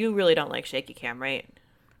you really don't like shaky cam, right?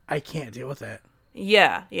 I can't deal with it.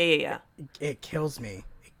 Yeah. It kills me.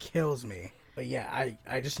 It kills me. But yeah,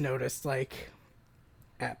 I just noticed like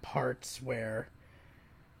at parts where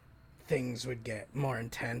things would get more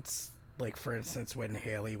intense, like for instance when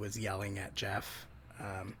Haley was yelling at Jeff,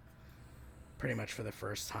 pretty much for the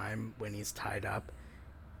first time when he's tied up,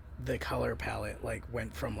 the color palette like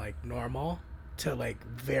went from like normal to like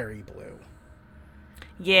very blue.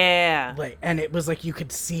 Yeah. Like, and it was like you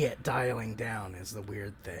could see it dialing down is the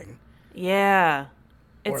weird thing. Yeah.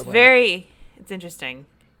 It's like, it's interesting.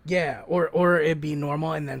 Yeah, or it'd be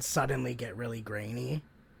normal and then suddenly get really grainy.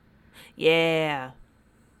 Yeah.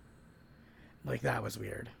 Like that was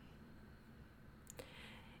weird.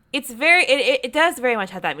 It's very it does very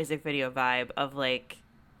much have that music video vibe of like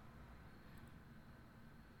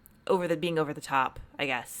being over the top, I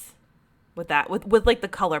guess. With that, with like the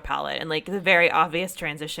color palette and like the very obvious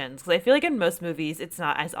transitions, because I feel like in most movies it's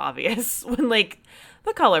not as obvious when like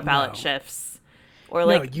the color palette shifts or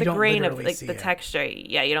like the grain of like the texture.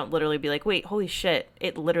 Yeah, you don't literally be like, wait, holy shit,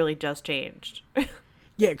 it literally just changed.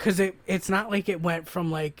 Yeah, because it's not like it went from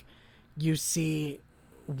like you see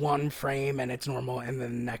one frame and it's normal and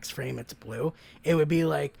then the next frame it's blue. It would be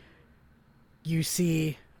like you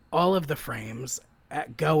see all of the frames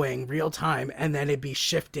going real time and then it'd be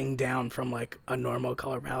shifting down from like a normal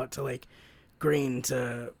color palette to like green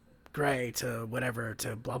to gray to whatever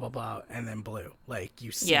to blah blah blah and then blue. Like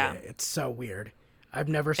you see it. It's so weird. I've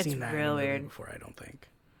never seen that in a movie before, I don't think.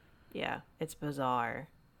 Yeah, it's bizarre.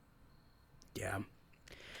 Yeah.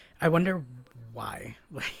 I wonder why.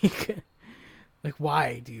 Like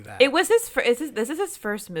why do that? It was this is his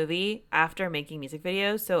first movie after making music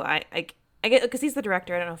videos, so I get, because he's the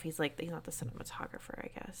director. I don't know if he's not the cinematographer, I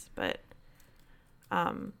guess, but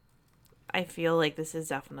I feel like this is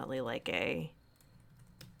definitely like the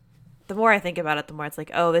more I think about it, the more it's like,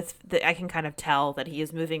 I can kind of tell that he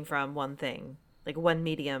is moving from one thing, like one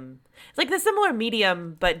medium. It's like the similar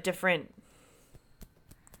medium but different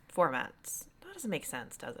formats. That doesn't make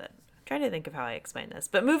sense, does it? I'm trying to think of how I explain this,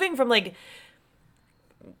 but moving from like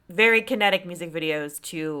very kinetic music videos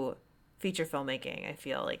to feature filmmaking, I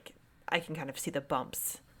feel like I can kind of see the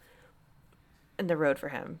bumps in the road for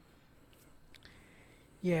him.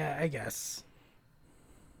 Yeah, I guess.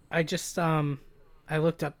 I just I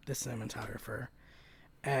looked up the cinematographer,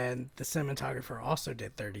 and the cinematographer also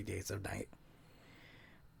did 30 Days of Night.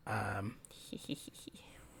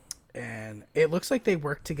 And it looks like they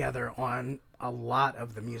worked together on a lot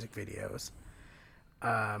of the music videos.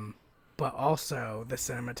 But also the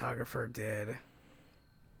cinematographer did,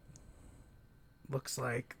 looks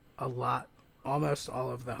like almost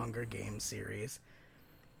all of the Hunger Games series.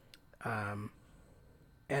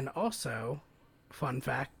 And also, fun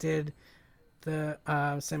fact, did the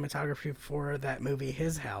cinematography for that movie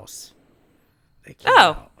His House. That came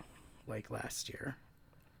out. like last year.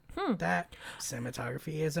 That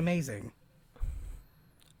cinematography is amazing.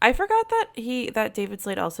 I forgot that David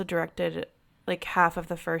Slade also directed like half of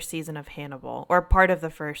the first season of Hannibal, or part of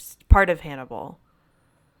Hannibal.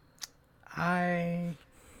 I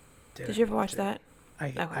Did you ever watch that?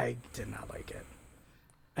 I did not like it.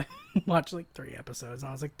 I watched like 3 episodes and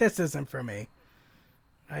I was like, this isn't for me.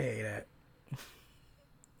 I hate it.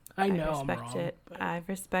 I know I'm wrong. I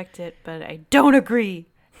respect it, but I don't agree.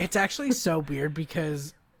 It's actually so weird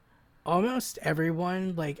because almost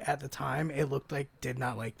everyone, like, at the time, it looked like did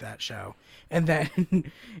not like that show. And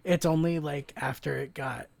then it's only like after it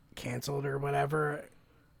got canceled or whatever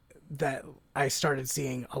that I started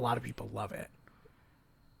seeing a lot of people love it.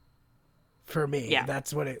 For me,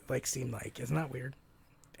 that's what it like seemed like. Isn't that weird?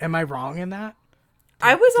 Am I wrong in that?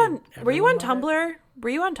 Were you on Tumblr? Were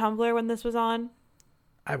you on Tumblr when this was on?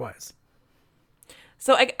 I was.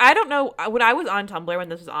 So I don't know, when I was on Tumblr when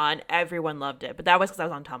this was on, everyone loved it, but that was because I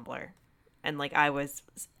was on Tumblr, and like I was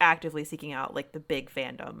actively seeking out like the big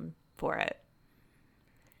fandom for it.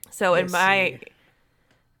 So I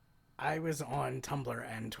was on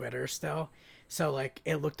Tumblr and Twitter still, so like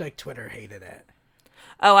it looked like Twitter hated it.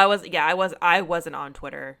 Oh, I wasn't on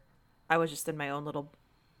Twitter. I was just in my own little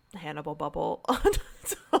Hannibal bubble on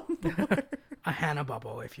Tumblr. A Hannah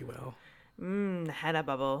bubble, if you will. Hannah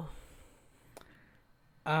bubble.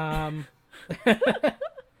 Let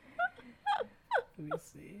me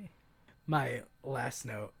see. My last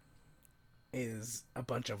note is a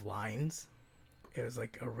bunch of lines. It was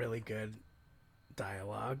like a really good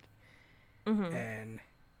dialogue. And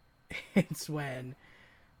it's when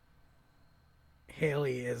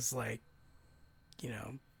Haley is like, you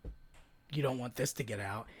know, you don't want this to get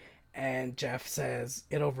out. And Jeff says,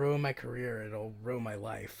 it'll ruin my career. It'll ruin my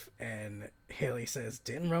life. And Haley says,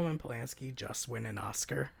 didn't Roman Polanski just win an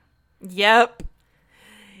Oscar? Yep.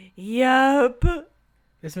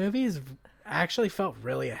 This movie is actually felt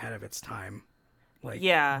really ahead of its time. Like,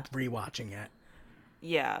 rewatching it.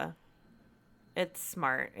 Yeah. It's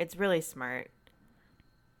smart. It's really smart.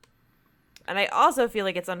 And I also feel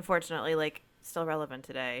like it's unfortunately, like, still relevant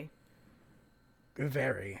today.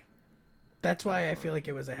 Very. That's why I feel like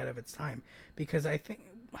it was ahead of its time. Because I think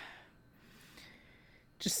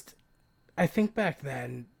back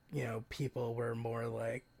then, you know, people were more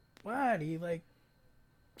like, what? He, like,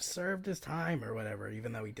 served his time or whatever,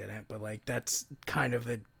 even though he didn't. But, like, that's kind of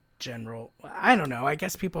the general... I don't know. I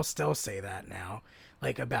guess people still say that now.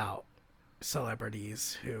 Like, about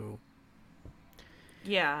celebrities who...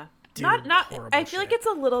 Yeah. Not I feel like it's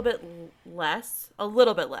a little bit less.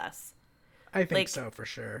 I think so, for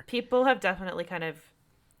sure. People have definitely kind of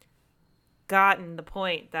gotten the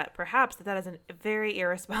point that perhaps that is a very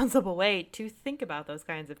irresponsible way to think about those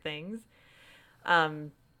kinds of things.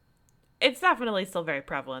 It's definitely still very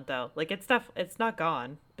prevalent, though. Like, it's not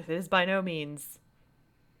gone. It is by no means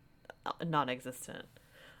non-existent.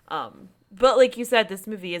 But like you said, this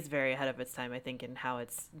movie is very ahead of its time, I think, in how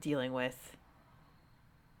it's dealing with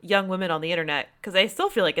young women on the internet. Because I still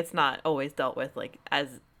feel like it's not always dealt with, like,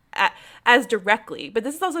 as directly, but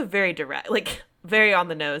this is also very direct, like very on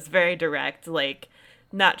the nose, very direct, like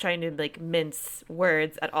not trying to like mince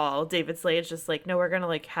words at all. David Slade's just like, no, we're gonna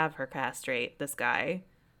like have her castrate this guy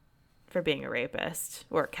for being a rapist,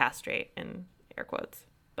 or castrate in air quotes.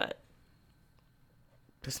 But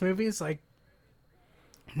this movie is like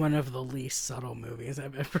one of the least subtle movies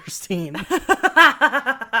I've ever seen. But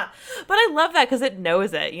I love that because it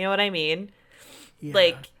knows it, you know what I mean? Yeah.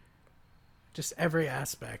 Like, just every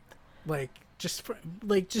aspect, just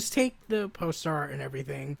take the poster art and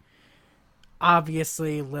everything.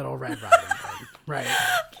 Obviously, Little Red Riding Hood, right?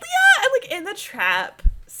 Yeah, and like in the trap,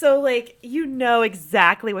 so like you know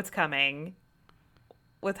exactly what's coming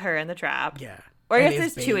with her in the trap. Yeah, or I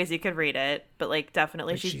guess there's 2 ways you could read it, but like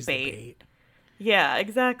definitely she's bait. Yeah,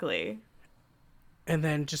 exactly. And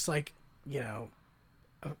then just like, you know,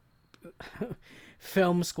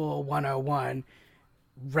 film school 101,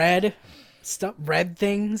 red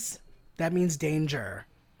things, that means danger,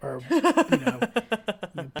 or, you know,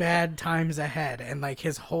 bad times ahead. And like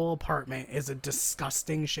his whole apartment is a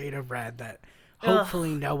disgusting shade of red that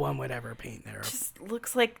hopefully no one would ever paint there. Just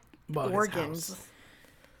looks like organs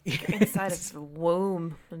inside of the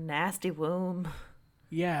womb, a nasty womb.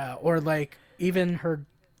 Yeah, or like even her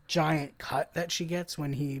giant cut that she gets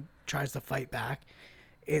when he tries to fight back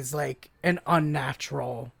is like an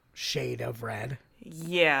unnatural shade of red.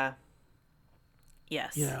 Yeah.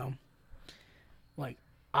 Yes. You know, like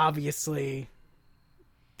obviously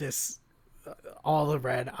this, all the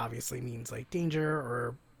red obviously means like danger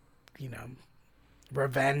or, you know,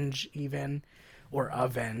 revenge even, or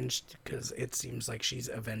avenged, because it seems like she's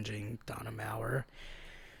avenging Donna Mauer.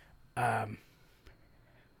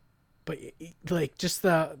 But like just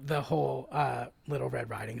the whole Little Red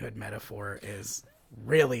Riding Hood metaphor is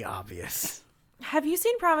really obvious. Have you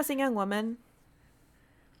seen Promising Young Woman?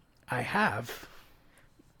 I have.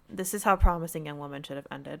 This is how Promising Young Woman should have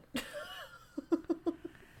ended.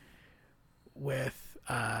 With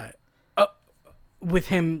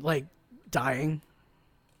him like dying.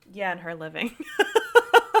 Yeah, and her living.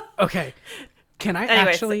 Okay. Can I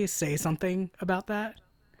actually say something about that?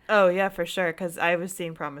 Oh, yeah, for sure. Because I was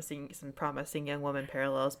seeing some Promising Young Woman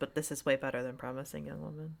parallels, but this is way better than Promising Young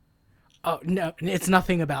Woman. Oh, no, it's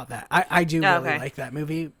nothing about that. I do really okay. like that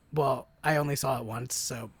movie. Well, I only saw it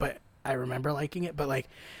once, but I remember liking it. But, like,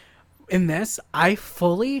 in this, I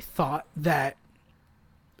fully thought that,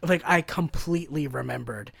 like, I completely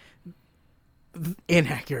remembered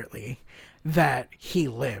inaccurately that he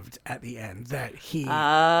lived at the end, that she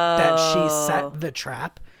set the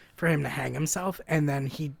trap for him to hang himself, and then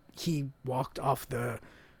he walked off the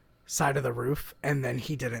side of the roof, and then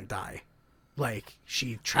he didn't die. Like,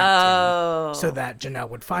 she trapped him so that Janelle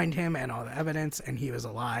would find him and all the evidence, and he was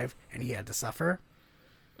alive, and he had to suffer.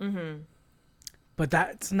 Mm-hmm. But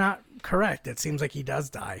that's not correct. It seems like he does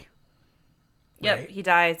die. Yep, right? He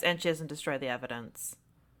dies, and she doesn't destroy the evidence.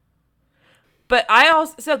 But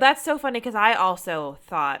so that's so funny, because I also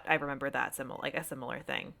thought I remember that a similar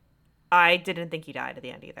thing. I didn't think he died at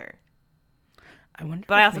the end either. I wonder.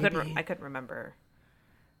 But I also couldn't remember.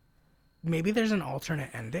 Maybe there's an alternate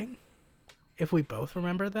ending. If we both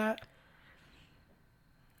remember that,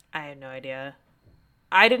 I have no idea.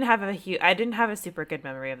 I didn't have a super good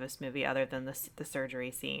memory of this movie other than the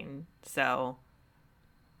surgery scene. So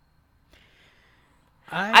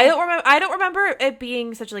I don't remember it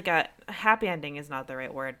being such like a happy ending is not the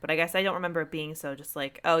right word, but I guess I don't remember it being so just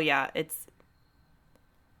like, oh yeah, it's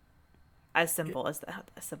as simple as the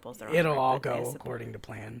wrong it'll word, all go according to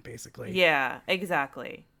plan, basically. Yeah,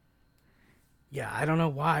 exactly. Yeah, I don't know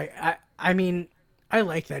why. I mean, I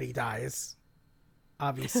like that he dies.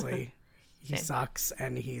 Obviously, he sucks,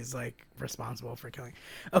 and he's like responsible for killing.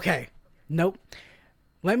 Okay, nope.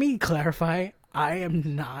 Let me clarify. I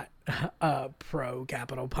am not pro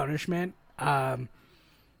capital punishment. I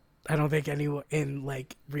don't think anyone in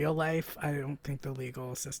like real life, I don't think the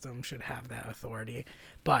legal system should have that authority.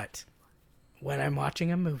 But when I'm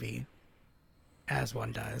watching a movie, as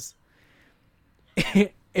one does,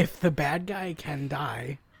 if the bad guy can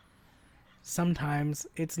die, sometimes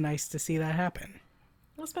it's nice to see that happen.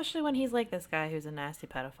 Well, especially when he's like this guy who's a nasty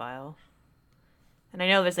pedophile. And I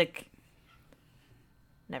know there's like,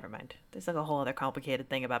 never mind. There's like a whole other complicated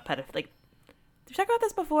thing about did we talk about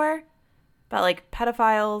this before? About like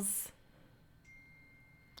pedophiles.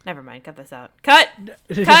 Never mind. Cut this out. Cut.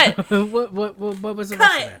 What was the Cut.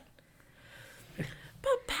 rest of it?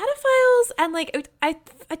 About pedophiles and like I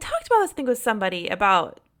talked about this thing with somebody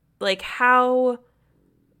about like how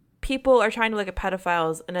people are trying to look at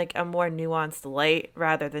pedophiles in like a more nuanced light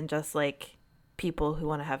rather than just like people who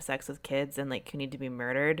want to have sex with kids and like who need to be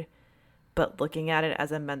murdered, but looking at it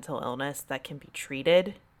as a mental illness that can be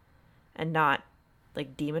treated and not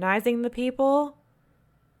like demonizing the people.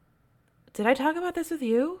 Did I talk about this with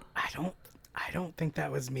you? I don't think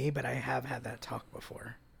that was me, but I have had that talk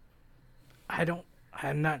before.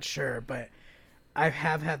 I'm not sure, but I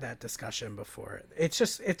have had that discussion before.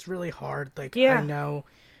 It's really hard. Like, yeah. I know,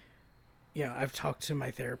 I've talked to my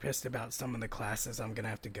therapist about some of the classes I'm going to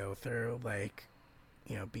have to go through, like,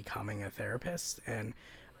 becoming a therapist, and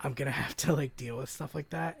I'm going to have to like deal with stuff like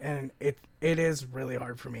that. And it is really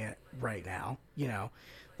hard for me right now,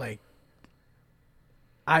 like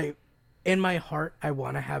in my heart, I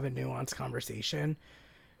want to have a nuanced conversation,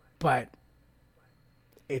 but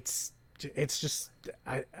it's just,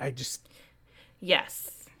 I just...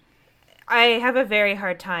 Yes. I have a very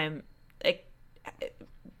hard time, like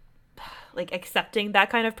accepting that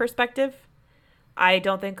kind of perspective. I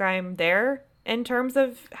don't think I'm there in terms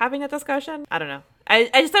of having that discussion. I don't know. I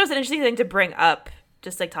just thought it was an interesting thing to bring up,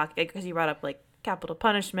 just like talking, because you brought up like capital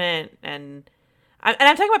punishment and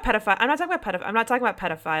I'm talking about pedophile. I'm not talking about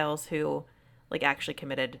pedophiles who like actually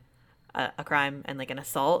committed a crime and like an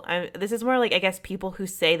assault. This is more like, I guess, people who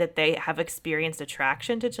say that they have experienced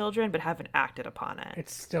attraction to children but haven't acted upon it.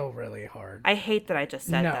 It's still really hard. I hate that I just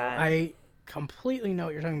said that. No, I completely know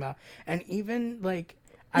what you're talking about. And even like,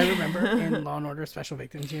 I remember in Law & Order Special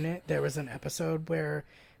Victims Unit, there was an episode where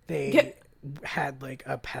they had like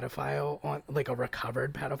a pedophile on, like a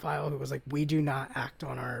recovered pedophile who was like, we do not act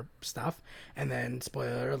on our stuff, and then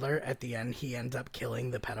spoiler alert, at the end he ends up killing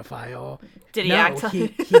the pedophile. Did he act on he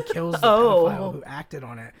kills the pedophile who acted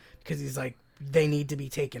on it, because he's like, they need to be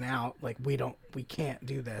taken out. Like, we can't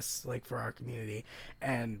do this, like, for our community.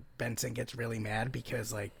 And Benson gets really mad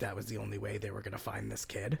because, like, that was the only way they were going to find this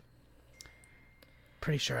kid.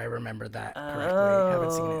 Pretty sure I remember that correctly.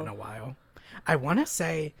 Haven't seen it in a while. I want to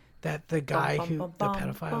say that the guy the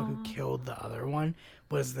pedophile who killed the other one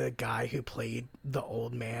was the guy who played the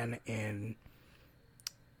old man in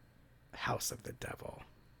House of the Devil.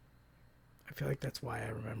 I feel like that's why I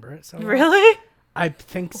remember it so well. Really? I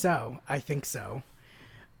think so. I've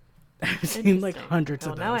seen like hundreds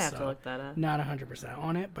of those. Now I have to look that up. Not 100%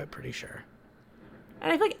 on it, but pretty sure.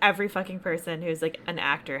 And I feel like every fucking person who's like an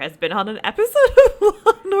actor has been on an episode of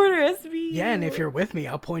Law and Order SVU. Yeah, and if you're with me,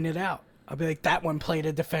 I'll point it out. I'll be like, that one played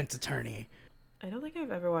a defense attorney. I don't think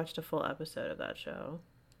I've ever watched a full episode of that show.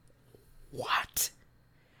 What?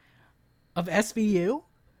 Of SVU?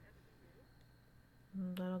 I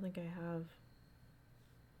don't think I have.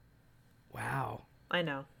 Wow. I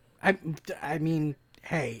know. I mean,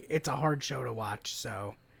 hey, it's a hard show to watch,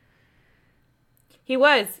 so. He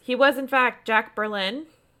was in fact Jack Berlin.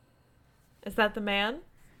 Is that the man?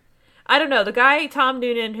 I don't know. The guy, Tom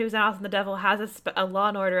Noonan, who's in House of the Devil, has a Law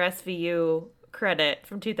and Order SVU credit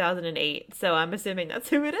from 2008. So I'm assuming that's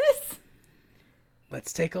who it is.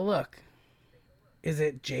 Let's take a look. Is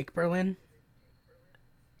it Jake Berlin?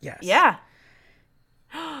 Yes. Yeah.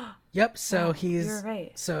 Yep. So wow, he's. You're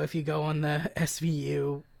right. So if you go on the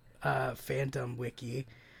SVU fandom wiki,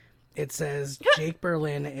 it says Jake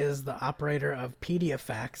Berlin is the operator of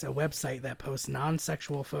PediaFacts, a website that posts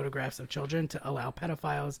non-sexual photographs of children to allow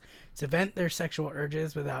pedophiles to vent their sexual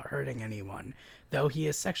urges without hurting anyone. Though he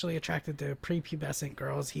is sexually attracted to prepubescent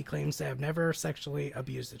girls, he claims to have never sexually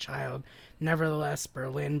abused a child. Nevertheless,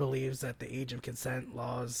 Berlin believes that the age of consent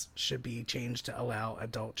laws should be changed to allow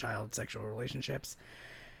adult-child sexual relationships.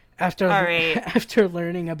 After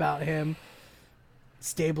learning about him,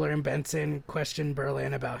 Stabler and Benson questioned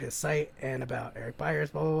Berlin about his site and about Eric Byers,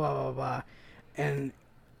 blah, blah, blah, blah, blah. And,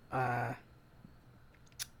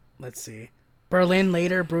 let's see. Berlin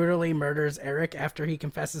later brutally murders Eric after he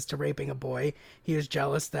confesses to raping a boy. He is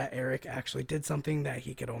jealous that Eric actually did something that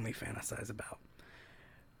he could only fantasize about.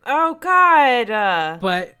 Oh, God!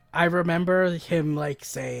 But I remember him, like,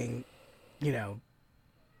 saying, you know,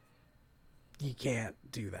 you can't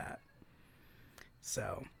do that.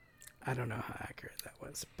 So I don't know how accurate that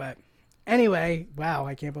was. But anyway, wow,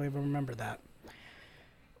 I can't believe I remember that.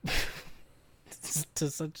 To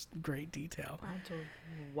such great detail. That's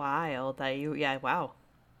wild that you, yeah, wow.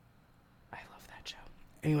 I love that show.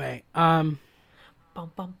 Anyway, Bum,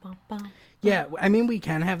 bum, bum, bum. Yeah, I mean, we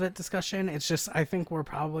can have that discussion. It's just, I think we're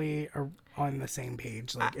probably on the same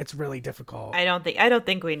page. Like, it's really difficult. I don't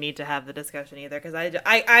think we need to have the discussion either, because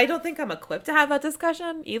I don't think I'm equipped to have that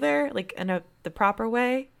discussion either, like, in the proper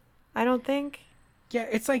way. I don't think. Yeah,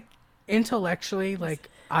 it's like, intellectually, like,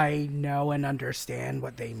 I know and understand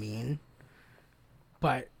what they mean.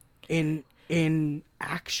 But in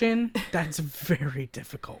action, that's very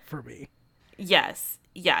difficult for me. Yes,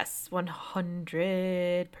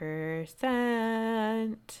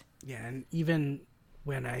 100%. Yeah, and even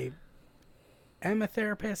when I am a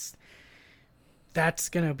therapist, that's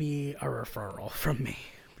going to be a referral from me,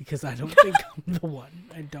 because I don't think I'm the one.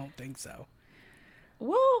 I don't think so.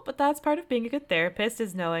 Well, but that's part of being a good therapist,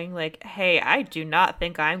 is knowing, like, hey, I do not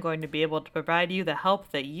think I'm going to be able to provide you the help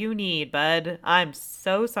that you need, bud. I'm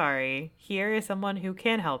so sorry. Here is someone who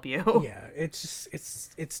can help you. Yeah, it's just,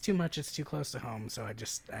 it's too much. It's too close to home, so I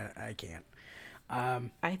can't.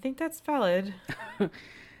 I think that's valid.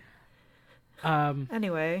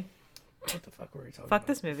 Anyway. What the fuck were we talking about? Fuck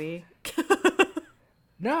this movie.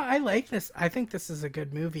 No, I like this. I think this is a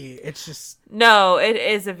good movie. It's just... No, it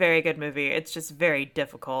is a very good movie. It's just very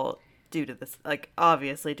difficult due to this, like,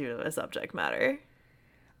 obviously due to the subject matter.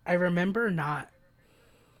 I remember not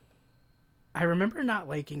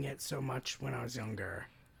liking it so much when I was younger.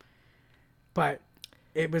 But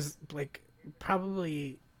it was, like,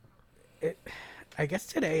 probably... I guess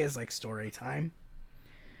today is, like, story time.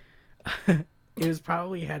 It was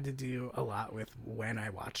probably had to do a lot with when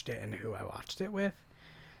I watched it and who I watched it with.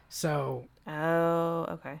 So, oh,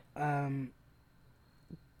 okay.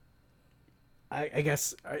 I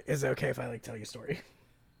guess, is it okay if I, like, tell you a story?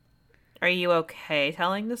 Are you okay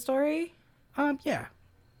telling the story? Yeah.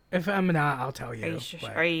 If I'm not, I'll tell you.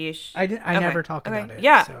 Are you I okay. never talk about it.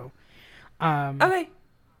 Yeah. So, okay.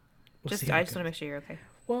 We'll I just want to make sure you're okay.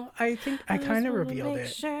 Well, I think I kind of revealed it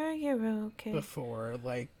sure you're okay. before.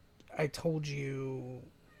 Like, I told you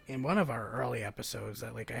in one of our early episodes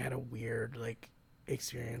that, like, I had a weird, like,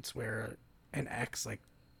 experience where an ex, like,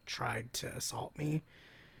 tried to assault me.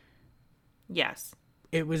 Yes.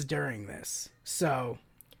 It was during this. So.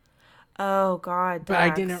 Oh God, But I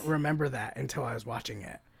Dax. didn't remember that until I was watching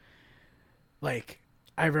it. Like,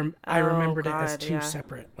 I Oh remembered it as God, two yeah.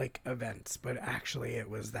 separate, like, events, but actually it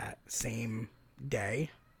was that same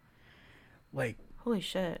day. Like, Holy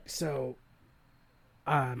shit. so,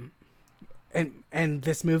 um, and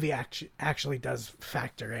this movie actually does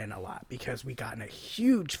factor in a lot because we got in a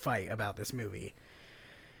huge fight about this movie.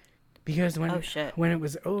 Because Oh shit. when it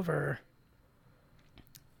was over,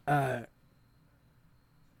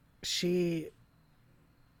 she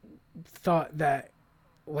thought that,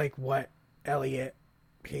 like, what Elliot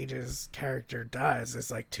Page's character does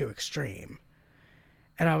is, like, too extreme.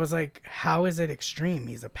 And I was like, how is it extreme?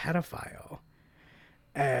 He's a pedophile.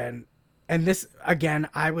 And this, again,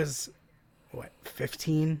 I was, what,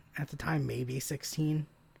 15 at the time, maybe 16.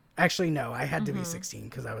 Actually, no, I had to be 16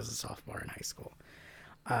 because I was a sophomore in high school.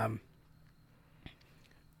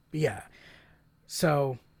 Yeah.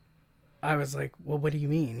 So I was like, well, what do you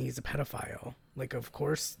mean? He's a pedophile. Like, of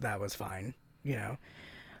course that was fine, you know?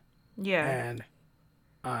 Yeah.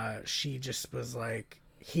 And she just was like,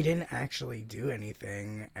 he didn't actually do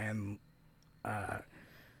anything. And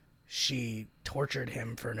she tortured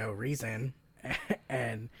him for no reason.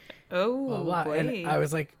 And Oh blah, blah. boy. And I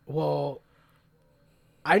was like, well,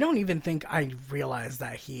 I don't even think I realized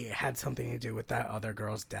that he had something to do with that other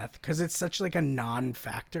girl's death because it's such like a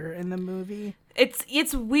non-factor in the movie.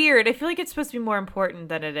 It's weird. I feel like it's supposed to be more important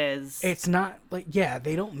than it is. It's not like, yeah,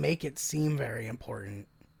 they don't make it seem very important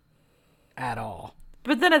at all.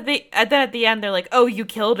 But then at the end they're like, "Oh, you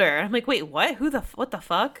killed her." I'm like, "Wait, what? What the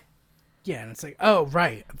fuck?" Yeah, and it's like, oh,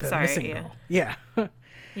 right, the Sorry, missing yeah. girl. Yeah.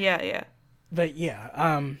 Yeah. But yeah,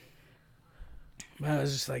 I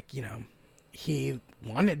was just like, you know, he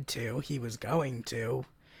wanted to, he was going to,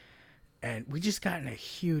 and we just got in a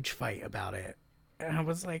huge fight about it. And I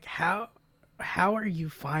was like, how are you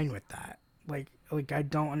fine with that? Like I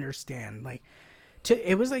don't understand. Like,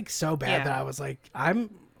 it was like so bad Yeah. that I was like, I'm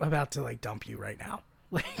about to like dump you right now.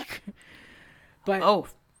 Like, but Oh,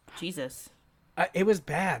 Jesus. it was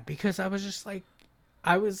bad because I was just like,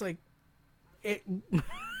 it.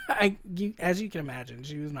 As you can imagine,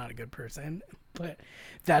 she was not a good person, but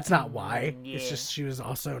that's not why. Yeah. It's just she was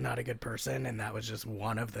also not a good person, and that was just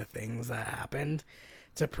one of the things that happened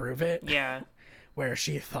to prove it. Yeah. Where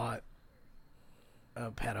she thought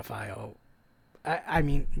a pedophile. I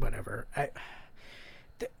mean, whatever.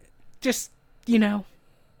 Just, you know,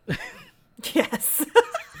 Yes.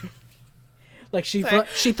 like she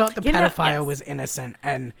Sorry. thought the You know, pedophile yes. was innocent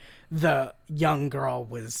and the young girl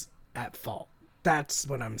was at fault. That's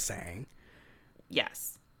what I'm saying.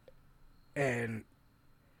 Yes. And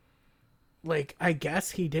like, I guess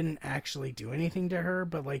he didn't actually do anything to her,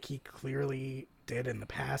 but like he clearly did in the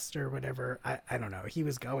past or whatever. I don't know. He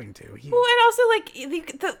was going to. Well, and also like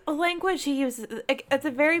the language he uses like, at the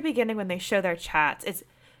very beginning when they show their chats,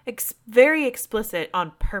 it's very explicit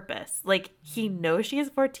on purpose. Like he knows she is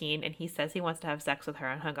 14 and he says he wants to have sex with her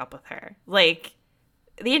and hung up with her. Like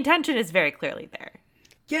the intention is very clearly there.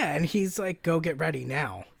 Yeah, and he's like, go get ready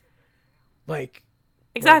now. Like,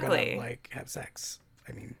 Exactly. we're gonna, like, have sex.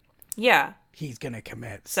 I mean, Yeah. he's gonna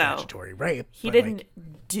commit So, statutory rape. He but, didn't like,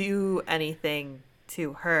 do anything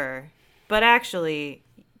to her, but actually,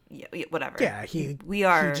 yeah, whatever. yeah, he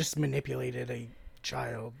just manipulated a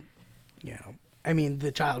child. You know, I mean,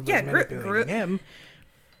 the child was manipulating him.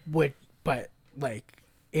 But like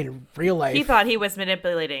in real life, He thought he was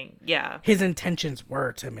manipulating. Yeah. his intentions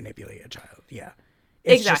were to manipulate a child. Yeah,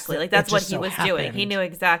 It's Exactly. Like that's it what just he so was doing. He happened knew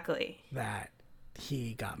exactly. that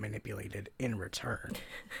he got manipulated in return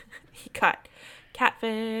He got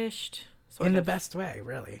catfished. Sort in the of. best way,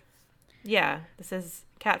 really. Yeah, this is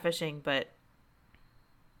catfishing, but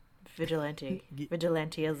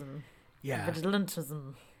vigilantism. Yeah.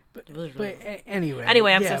 Vigilantism. Anyway.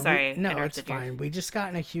 Anyway, I'm yeah, so sorry. No, it's Interrupted you. fine. We just got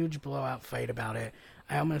in a huge blowout fight about it.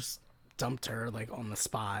 I almost dumped her like on the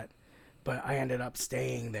spot, but I ended up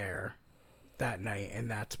staying there that night, and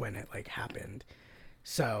that's when it like happened.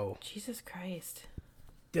 So Jesus Christ.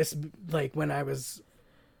 this, like, when I was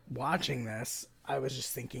watching this, I was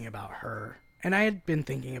just thinking about her, and I had been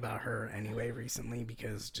thinking about her anyway recently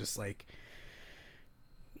because just like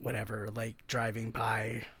whatever, like driving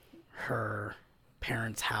by her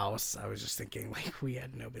parents' house, I was just thinking like we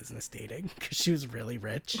had no business dating because she was really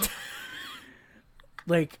rich.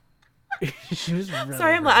 Like she was really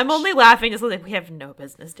Sorry, rich. I'm only laughing just like we have no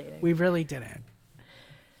business dating. We really didn't.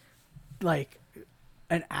 Like,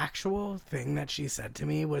 an actual thing that she said to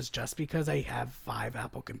me was just because I have 5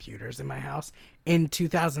 Apple computers in my house in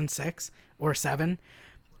 2006 or 7,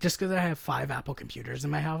 just because I have 5 Apple computers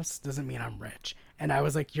in my house doesn't mean I'm rich. And I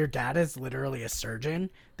was like, your dad is literally a surgeon.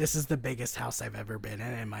 This is the biggest house I've ever been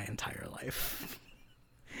in my entire life.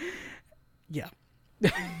 Yeah.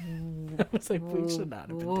 I was like, we should not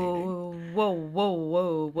have been dating.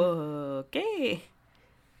 Whoa. Okay.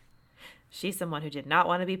 She's someone who did not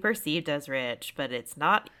want to be perceived as rich, but it's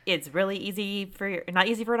really not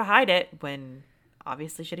easy for her to hide it when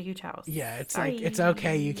obviously she had a huge house. Yeah, it's Sorry. like, it's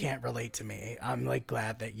okay, you can't relate to me. I'm like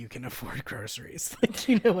glad that you can afford groceries. Like,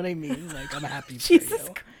 you know what I mean? Like, I'm happy for Jesus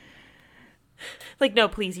you. Like, no,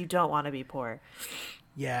 please, you don't want to be poor.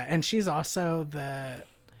 Yeah, and she's also the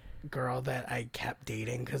girl that I kept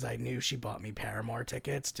dating because I knew she bought me Paramore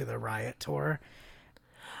tickets to the Riot tour.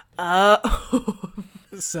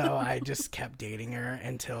 So I just kept dating her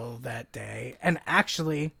until that day. And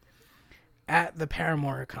actually, at the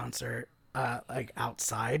Paramore concert, like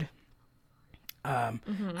outside,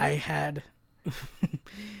 I had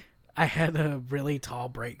I had a really tall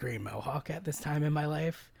bright green mohawk at this time in my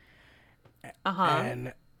life.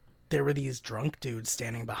 And there were these drunk dudes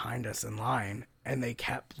standing behind us in line, and they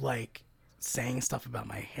kept like saying stuff about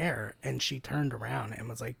my hair, and she turned around and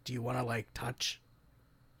was like, do you want to like touch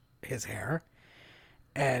his hair?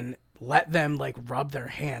 And let them like rub their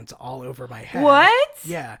hands all over my head. What?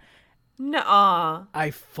 Yeah. Nuh-uh.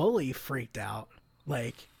 I fully freaked out,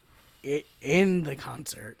 like, in the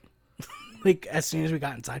concert. Like, as soon as we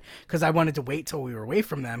got inside, because I wanted to wait till we were away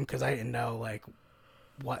from them, because I didn't know, like,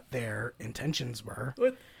 what their intentions were.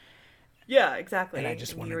 Yeah, exactly. And I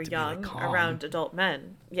just wanted you were to be, young, like, calm. around adult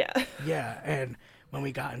men. Yeah. Yeah, and when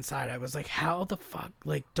we got inside, I was like, how the fuck,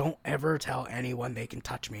 like, don't ever tell anyone they can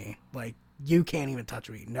touch me. Like, you can't even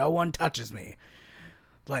touch me. No one touches me.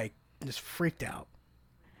 Like, just freaked out.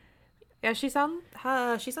 Yeah, she sounds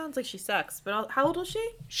like she sucks. But how old was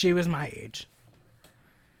she? She was my age.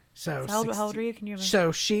 So how old were you? Can you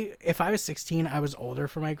remember? So if I was 16, I was older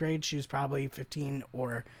for my grade. She was probably 15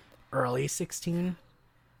 or early 16.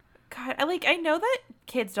 God, I know that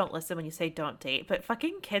kids don't listen when you say don't date, but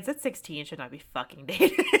fucking kids at 16 should not be fucking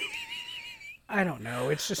dating. I don't know.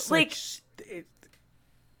 It's just like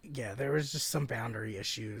yeah, there was just some boundary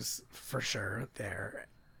issues for sure there.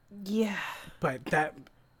 Yeah. But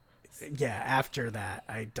after that,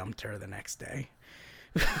 I dumped her the next day.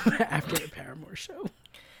 After the Paramore show.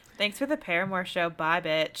 Thanks for the Paramore show. Bye,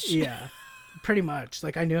 bitch. Yeah, pretty much.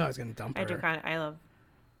 Like, I knew I was going to dump her. I love.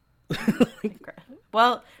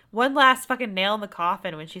 Well, one last fucking nail in the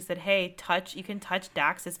coffin when she said, hey, you can touch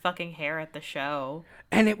Dax's fucking hair at the show.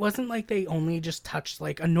 And it wasn't like they only just touched,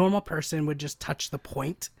 like, a normal person would just touch the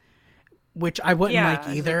point, which I wouldn't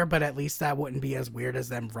like either, but at least that wouldn't be as weird as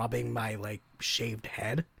them rubbing my, like, shaved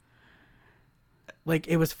head. Like,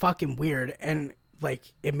 it was fucking weird, and, like,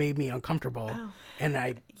 it made me uncomfortable. Oh. And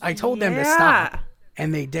I told them to stop,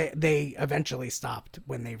 and they eventually stopped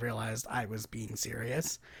when they realized I was being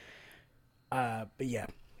serious. But yeah.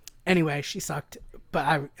 Anyway, she sucked,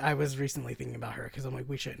 but I was recently thinking about her, because I'm like,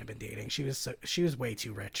 we shouldn't have been dating. She was way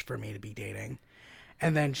too rich for me to be dating.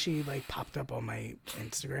 And then she, like, popped up on my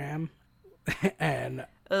Instagram, and...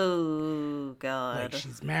 Oh, God. Like,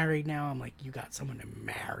 she's married now. I'm like, you got someone to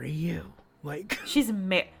marry you? Like, she's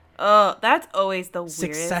married. Oh, that's always the weirdest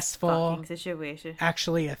successful fucking situation.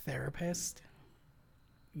 Actually, a therapist.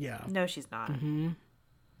 Yeah. No, she's not. Mm-hmm.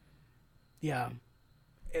 Yeah.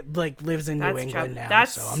 It, like, lives in New England now,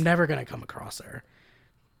 so I'm never gonna come across her.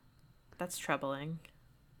 That's troubling.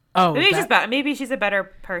 Oh, maybe she's a better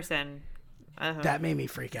person. That made me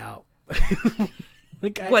freak out.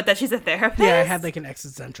 Like, that she's a therapist? Yeah, I had like an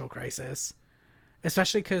existential crisis,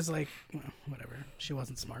 especially because, like, whatever, she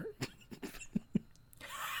wasn't smart.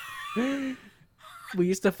 We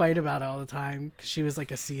used to fight about it all the time, 'cause she was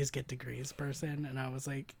like a C's get degrees person, and I was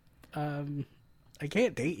like, I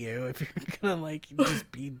can't date you if you're gonna, like, just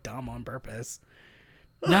be dumb on purpose.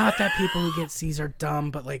 Not that people who get C's are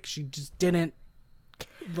dumb, but, like, she just didn't,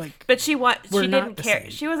 like... But she didn't care.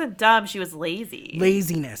 She wasn't dumb, she was lazy.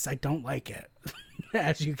 Laziness, I don't like it.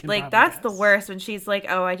 As you can like, that's guess. The worst, when she's like,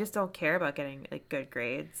 oh, I just don't care about getting, like, good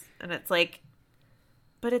grades. And it's like...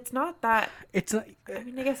 But it's not that... It's not... I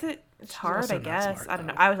mean, I guess it's hard, I guess. Smart, I don't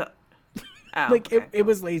know. I was... like, okay, it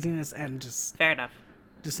was laziness and just... Fair enough.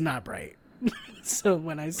 Just not bright. So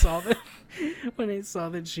when I saw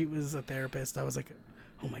that she was a therapist, I was like,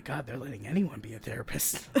 oh my God, they're letting anyone be a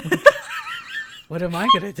therapist. What am I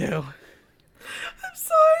going to do? I'm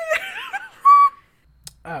sorry.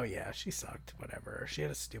 Oh, yeah, she sucked. Whatever. She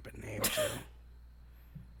had a stupid name, too.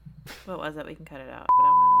 What was it? We can cut it out, but I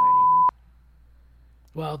want to know what her name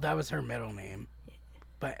is. Well, that was her middle name.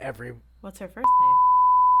 But What's her first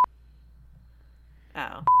name?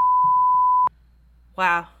 Oh.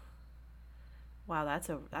 Wow. Wow, that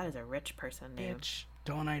is a rich person name. Bitch,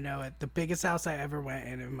 don't I know it? The biggest house I ever went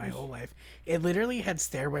in my whole life. It literally had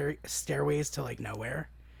stairways to like nowhere,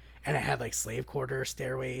 and it had like slave quarter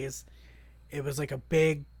stairways. It was like a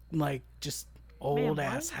big, like, just old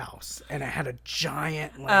ass house, and it had a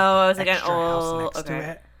giant like it was like an extra house old next to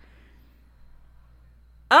it,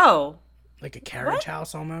 Oh, like a carriage What?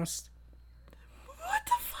 house almost. what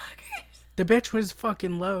the fuck? The bitch was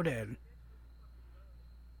fucking loaded.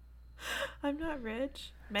 I'm not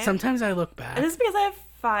rich, man. Sometimes I look back. And this is because I have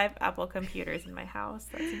 5 Apple computers in my house.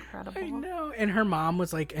 That's incredible. I know. And her mom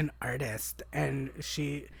was like an artist, and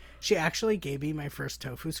she actually gave me my first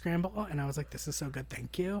tofu scramble, and I was like, this is so good,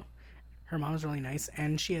 thank you. Her mom's really nice,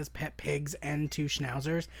 and she has pet pigs and 2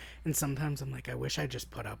 schnauzers, and sometimes I'm like, I wish I just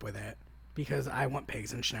put up with it because I want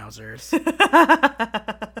pigs and schnauzers.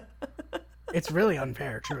 It's really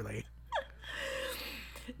unfair, truly.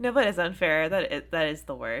 No, but it's unfair. That is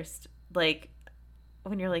the worst. Like,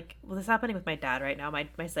 when you're like, well, this is happening with my dad right now.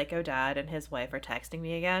 My psycho dad and his wife are texting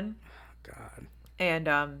me again. God.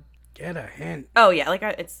 And Get a hint. oh yeah, like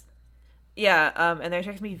it's yeah. And they're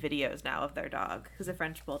texting me videos now of their dog, who's a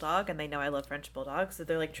French bulldog, and they know I love French bulldogs, so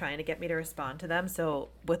they're like trying to get me to respond to them. So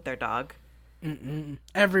with their dog,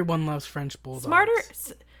 Everyone loves French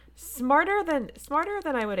bulldogs. smarter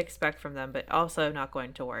than I would expect from them, but also not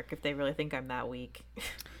going to work if they really think I'm that weak.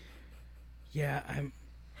 Yeah,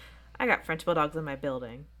 I got French bulldogs in my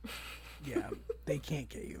building. yeah, they can't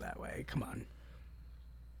get you that way. Come on.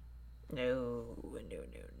 No.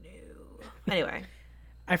 Anyway.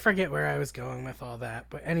 I forget where I was going with all that.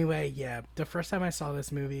 But anyway, yeah, the first time I saw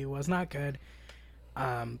this movie was not good.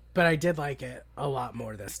 But I did like it a lot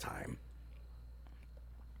more this time.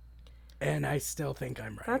 And I still think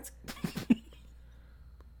I'm right. That's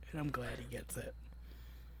And I'm glad he gets it.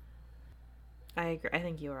 I agree. I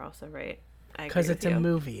think you are also right. Because it's a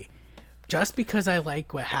movie. Just because I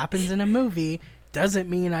like what happens in a movie doesn't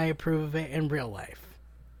mean I approve of it in real life.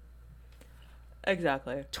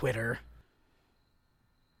 Exactly. Twitter.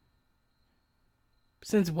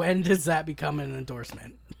 Since when does that become an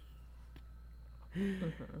endorsement?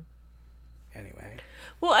 Anyway.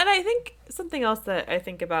 Well, and I think something else that I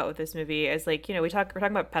think about with this movie is like, we're talking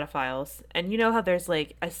about pedophiles, and you know how there's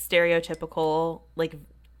like a stereotypical like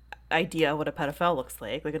idea of what a pedophile looks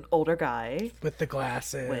like an older guy With the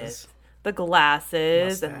glasses. with the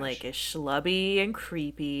glasses and Mustache. like is schlubby and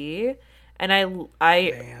creepy. And I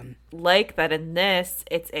Man. like that in this,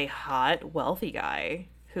 it's a hot, wealthy guy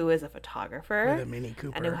who is a photographer With a Mini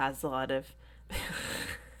Cooper. and who has a lot of.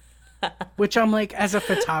 Which I'm like, as a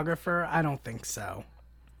photographer, I don't think so.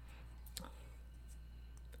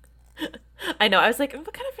 I know. I was like,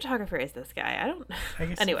 what kind of photographer is this guy? I don't. I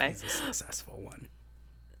guess Anyway. he's a successful one.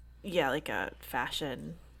 Yeah, like a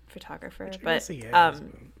fashion photographer. Which I But guess he is,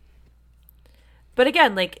 but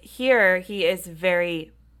again, like here, he is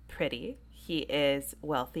very pretty. He is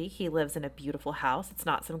wealthy. He lives in a beautiful house. It's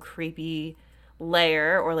not some creepy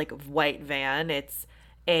lair or like white van. It's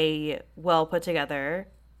a well put together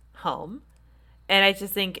home. And I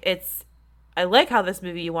just think I like how this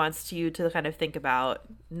movie wants you to kind of think about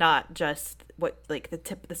not just what like the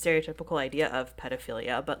stereotypical idea of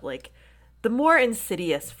pedophilia, but like the more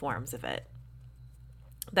insidious forms of it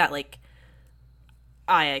that like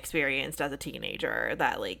I experienced as a teenager,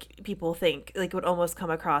 that like people think like would almost come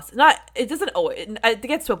across it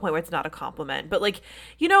gets to a point where it's not a compliment, but like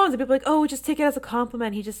and people are like, oh, just take it as a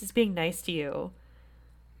compliment, he just is being nice to you,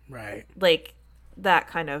 right. like that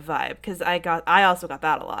kind of vibe. Because I also got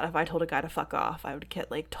that a lot. If I told a guy to fuck off, I would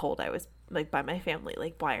get like told I was like by my family,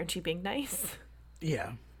 like, why aren't you being nice?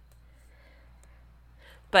 Yeah.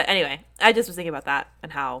 But anyway, I just was thinking about that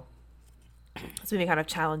and how this movie kind of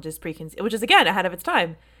challenges which is again ahead of its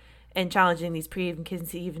time, and challenging these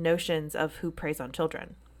preconceived notions of who preys on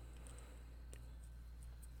children.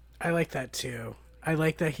 I like that too. I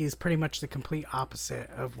like that he's pretty much the complete opposite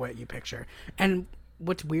of what you picture. And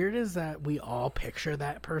what's weird is that we all picture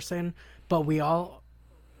that person, but we all,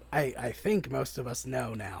 I think most of us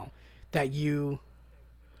know now that you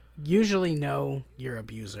usually know your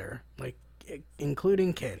abuser, like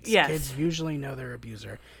including kids. Yes. Kids usually know their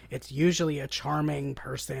abuser. It's usually a charming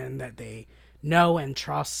person that they know and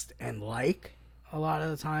trust and like a lot of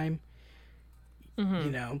the time.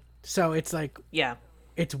 So it's like, Yeah.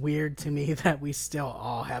 it's weird to me that we still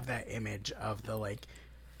all have that image of the like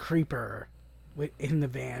creeper in the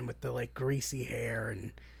van with the like greasy hair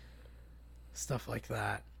and stuff like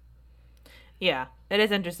that. Yeah. It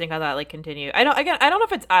is interesting how that like continue. I don't know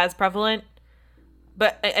if it's as prevalent,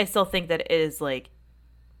 but I still think that it is like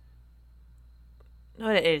No,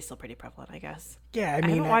 it is still pretty prevalent, I guess. Yeah, I I mean,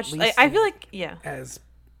 haven't at watched. least I feel like, yeah. as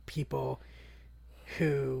people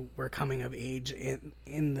who were coming of age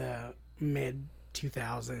in the mid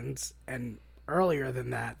 2000s and earlier than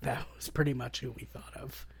that, that was pretty much who we thought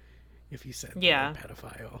of. If you said the word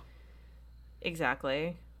pedophile,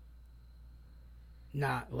 exactly.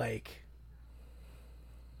 Not like,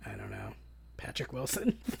 I don't know, Patrick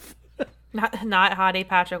Wilson. Not hottie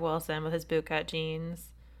Patrick Wilson with his bootcut jeans.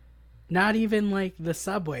 Not even like the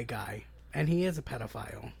Subway guy, and he is a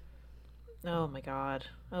pedophile. Oh my god.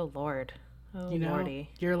 Oh lord. Oh you know, lordy.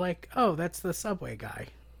 You're like, oh, that's the Subway guy.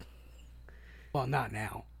 Well, not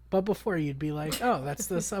now, but before you'd be like, oh, that's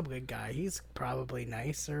the Subway guy. He's probably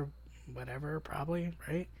nice or whatever, probably,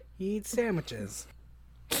 right? He eats sandwiches.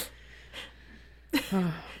 Put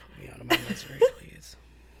me out of my misery, please.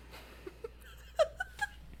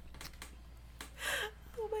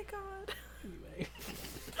 Oh my god. Anyway.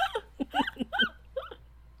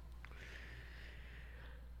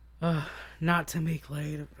 Not to make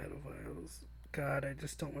light of pedophiles. God, I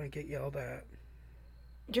just don't want to get yelled at.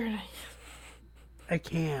 I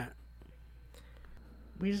can't.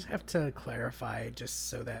 We just have to clarify just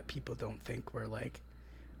so that people don't think we're like,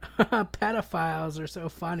 pedophiles are so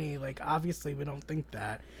funny. Like, obviously we don't think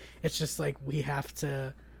that. It's just like we have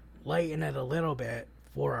to lighten it a little bit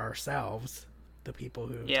for ourselves, the people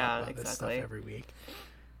who talk about this stuff every week.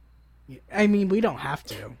 I mean, we don't have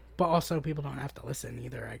to, but also people don't have to listen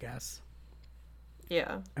either, I guess.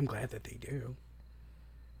 Yeah. I'm glad that they do.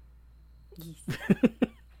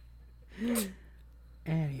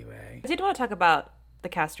 Anyway. I did want to talk about the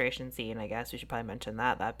castration scene, I guess. We should probably mention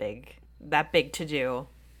that big to do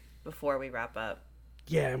before we wrap up.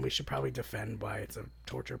 Yeah, and we should probably defend why it's a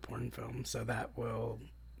torture porn film, so that will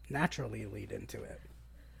naturally lead into it.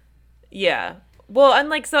 Yeah. Well, and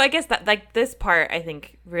like, so I guess that like this part, I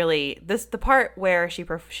think really the part where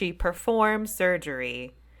she performs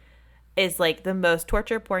surgery is like the most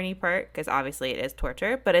torture porny part, because obviously it is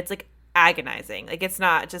torture, but it's like agonizing. Like, it's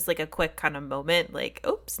not just like a quick kind of moment, like,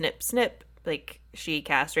 oh, snip, snip, like she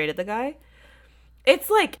castrated the guy. It's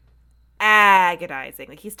like agonizing.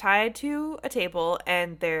 Like, he's tied to a table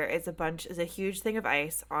and there is a huge thing of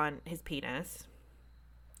ice on his penis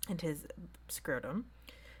and his scrotum.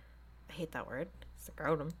 I hate that word.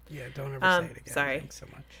 Scrotum. Yeah, don't ever say it again. Sorry. Thanks so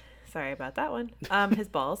much. Sorry about that one. His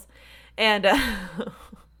balls. And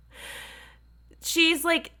she's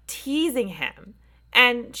like teasing him.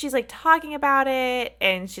 And she's like talking about it,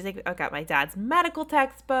 and she's like, "I got my dad's medical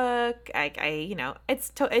textbook. I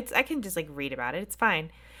can just like read about it. It's fine."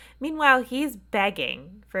 Meanwhile, he's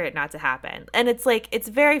begging for it not to happen, and it's like it's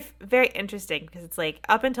very, very interesting because it's like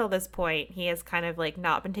up until this point, he has kind of like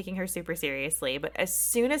not been taking her super seriously. But as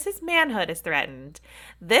soon as his manhood is threatened,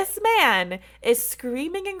 this man is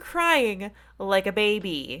screaming and crying like a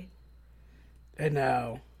baby. I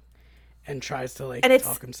know, and tries to like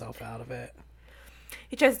talk himself out of it.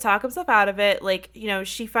 He tries to talk himself out of it. Like, you know,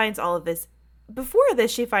 she finds all of this. Before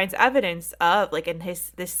this, she finds evidence of, like, in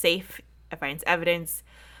this safe, finds evidence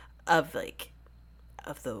of, like,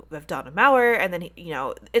 of Donna Mauer. And then, you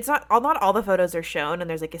know, it's not all the photos are shown. And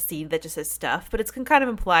there's, like, a scene that just says stuff. But it's can kind of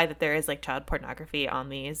imply that there is, like, child pornography on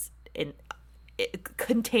these. It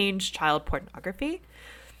contains child pornography.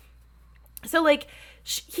 So, like,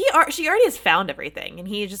 she already has found everything, and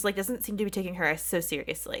he just like doesn't seem to be taking her so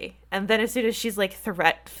seriously. And then as soon as she's like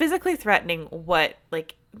physically threatening what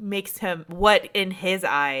in his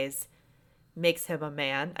eyes makes him a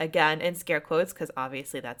man, again in scare quotes because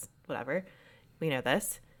obviously that's whatever, we know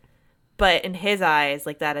this, but in his eyes,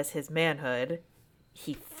 like, that is his manhood,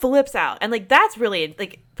 he flips out. And like that's really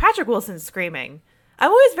like Patrick Wilson's screaming. I'm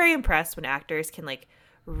always very impressed when actors can like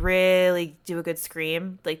really do a good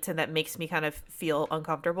scream, like that makes me kind of feel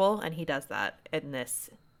uncomfortable, and he does that in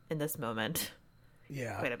this moment.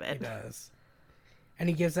 Yeah, quite a bit. He does, and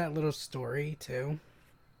he gives that little story too.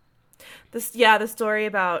 The story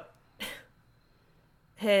about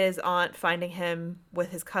his aunt finding him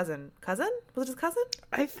with his cousin. Was it his cousin?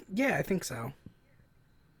 I think so.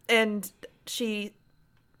 And she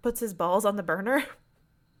puts his balls on the burner.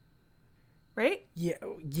 Right?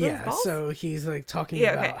 Yeah. So he's like talking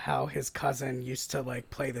about how his cousin used to like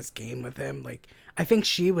play this game with him. Like, I think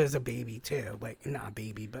she was a baby too. Like, not a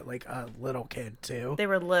baby, but like a little kid too. They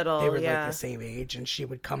were little. They were like the same age, and she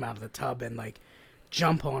would come out of the tub and like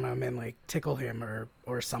jump on him and like tickle him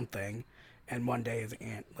or something. And one day his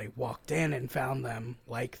aunt like walked in and found them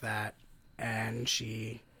like that, and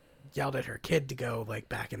she yelled at her kid to go like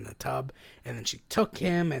back in the tub, and then she took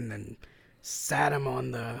him and then sat him on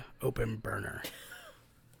the open burner.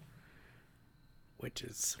 which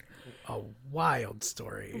is a wild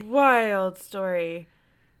story. Wild story.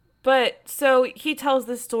 But so he tells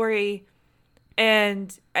this story,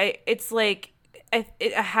 and it's like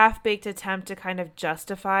a half-baked attempt to kind of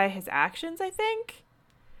justify his actions, I think.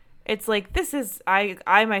 It's like, this is,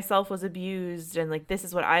 I myself was abused, and like, this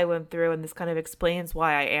is what I went through, and this kind of explains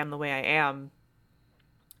why I am the way I am.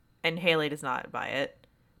 And Haley does not buy it.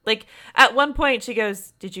 Like, at one point she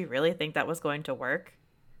goes, did you really think that was going to work?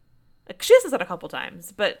 Like, she says that a couple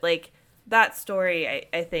times, but like, that story,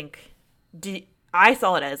 I think, I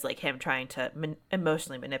saw it as like him trying to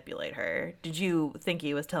emotionally manipulate her. Did you think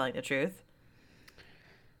he was telling the truth?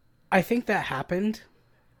 I think that happened.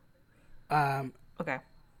 Okay.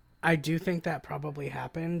 I do think that probably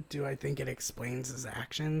happened. Do I think it explains his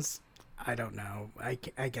actions? I don't know.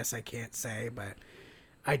 I guess I can't say, but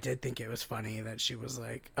I did think it was funny that she was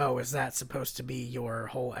like, oh, is that supposed to be your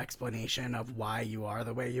whole explanation of why you are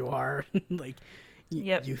the way you are? Like,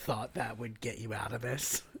 you thought that would get you out of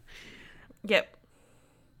this. Yep.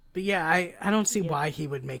 But yeah, I don't see why he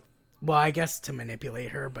would make, well, I guess to manipulate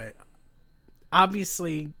her, but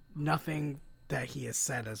obviously nothing that he has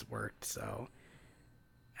said has worked, so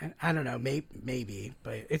I don't know, maybe,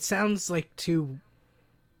 but it sounds like too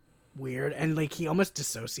weird, and like he almost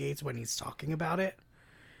dissociates when he's talking about it.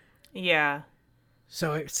 Yeah.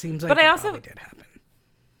 So it seems like but it I also, probably did happen.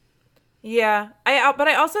 Yeah. But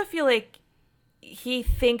I also feel like he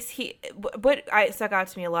thinks what stuck out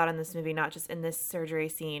to me a lot in this movie, not just in this surgery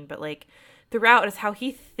scene, but like throughout, is how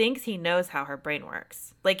he thinks he knows how her brain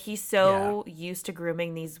works. Like, he's so used to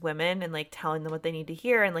grooming these women and like telling them what they need to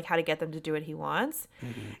hear and like how to get them to do what he wants.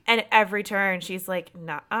 Mm-hmm. And at every turn she's like,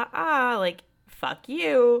 nah, like, fuck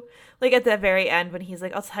you. Like at the very end when he's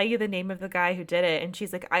like, I'll tell you the name of the guy who did it, and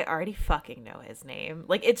she's like, I already fucking know his name.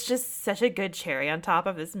 Like, it's just such a good cherry on top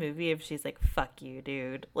of this movie if she's like, fuck you,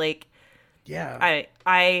 dude. Like, yeah,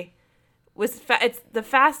 it's the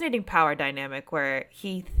fascinating power dynamic where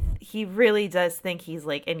he really does think he's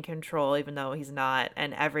like in control even though he's not,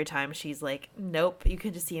 and every time she's like, nope, you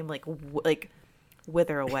can just see him like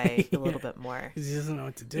wither away a little bit more. He doesn't know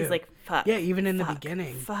what to do. He's like, fuck. Yeah, even in the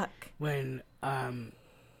beginning, fuck, when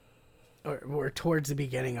or towards the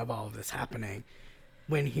beginning of all of this happening,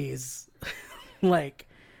 when he's like,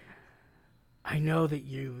 I know that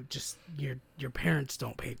you just, your parents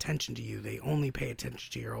don't pay attention to you. They only pay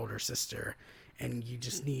attention to your older sister, and you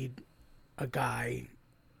just need a guy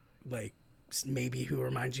like maybe who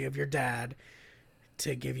reminds you of your dad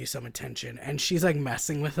to give you some attention. And she's like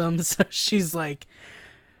messing with him, so she's like,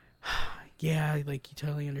 yeah, like, you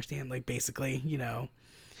totally understand, like, basically, you know.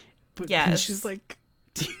 But yeah, she's like,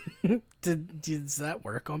 does that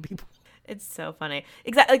work on people? It's so funny.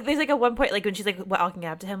 Exactly. Like, there's like at one point, like when she's like walking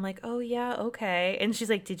up to him, like, oh yeah, okay, and she's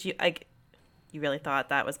like, did you, like, you really thought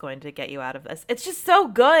that was going to get you out of this? It's just so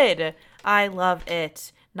good. I love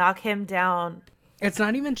it. Knock him down. It's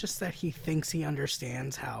not even just that he thinks he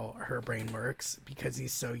understands how her brain works because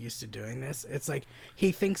he's so used to doing this. It's like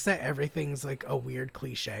he thinks that everything's like a weird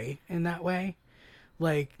cliche in that way.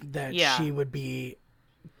 Like that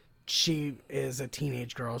she is a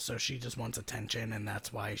teenage girl, so she just wants attention, and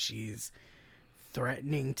that's why she's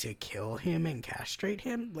threatening to kill him and castrate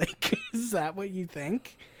him. Like, is that what you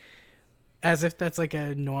think? As if that's like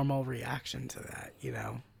a normal reaction to that, you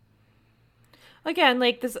know? Again,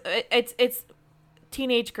 like this, it's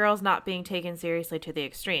teenage girls not being taken seriously to the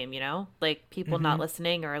extreme, you know? Like people not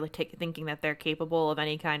listening or like thinking that they're capable of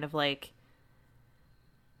any kind of like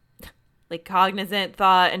cognizant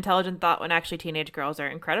thought, intelligent thought, when actually teenage girls are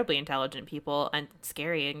incredibly intelligent people and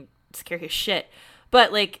scary as shit.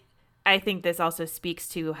 But like, I think this also speaks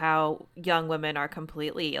to how young women are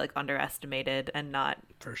completely like underestimated and not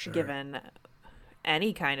for sure given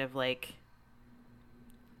any kind of like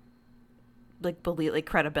belief, like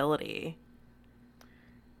credibility.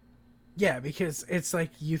 Yeah, because it's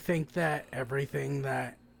like you think that everything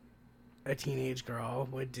that a teenage girl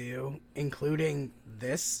would do, including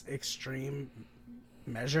this extreme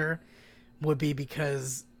measure, would be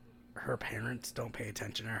because her parents don't pay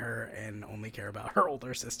attention to her and only care about her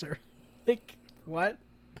older sister. Like, what?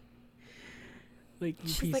 Like, you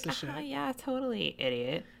She's piece of shit. Yeah, totally,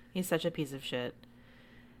 idiot. He's such a piece of shit.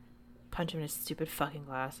 Punch him in his stupid fucking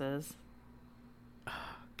glasses. Oh,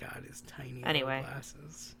 God, his tiny anyway. little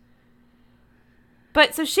glasses.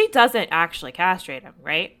 But, so she doesn't actually castrate him,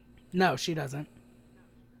 right? No, she doesn't.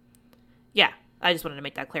 Yeah, I just wanted to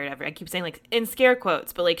make that clear to everyone. I keep saying, like, in scare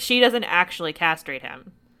quotes, but, like, she doesn't actually castrate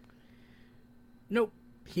him. Nope.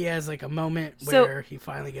 He has, like, a moment where he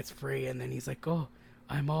finally gets free, and then he's like, oh,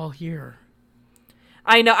 I'm all here.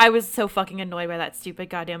 I know, I was so fucking annoyed by that stupid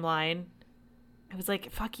goddamn line. I was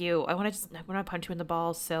like, fuck you. I want to punch you in the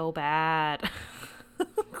balls so bad.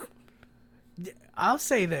 I'll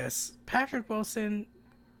say this. Patrick Wilson,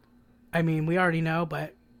 I mean, we already know,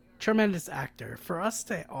 but tremendous actor. For us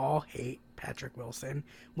to all hate Patrick Wilson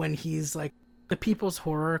when he's like the people's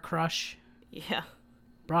horror crush, Yeah.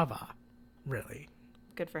 brava. Really.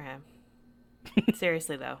 Good for him.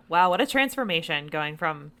 Seriously, though. Wow, what a transformation going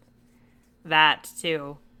from that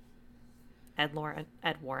to Ed Warren,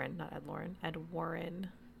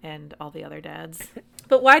 and all the other dads.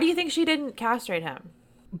 But why do you think she didn't castrate him?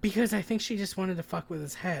 Because I think she just wanted to fuck with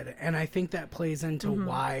his head. And I think that plays into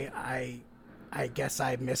why I guess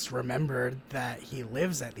I misremembered that he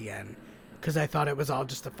lives at the end. Because I thought it was all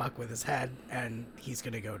just to fuck with his head and he's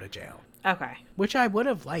going to go to jail. Okay. Which I would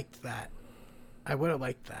have liked that. I would have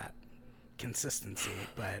liked that consistency.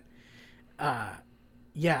 But,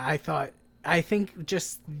 yeah, I think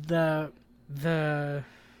just the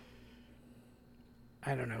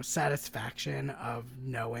I don't know, satisfaction of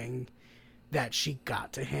knowing that she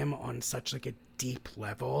got to him on such like a deep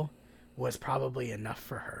level was probably enough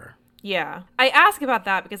for her. Yeah. I ask about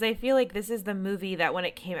that because I feel like this is the movie that when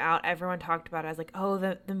it came out, everyone talked about it as like, oh,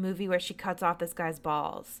 the movie where she cuts off this guy's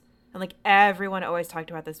balls. And like everyone always talked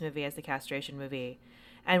about this movie as the castration movie.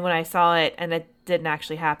 And when I saw it and it didn't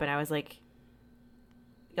actually happen, I was like,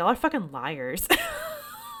 y'all are fucking liars.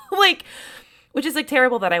 Like, which is like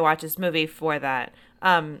terrible that I watched this movie for that.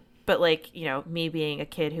 But like, you know, me being a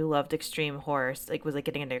kid who loved extreme horror, like was like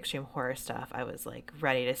getting into extreme horror stuff, I was like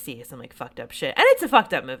ready to see some like fucked up shit. And it's a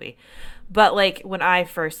fucked up movie. But like when I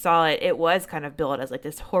first saw it, it was kind of billed as like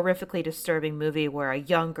this horrifically disturbing movie where a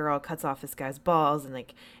young girl cuts off this guy's balls and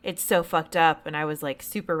like it's so fucked up. And I was like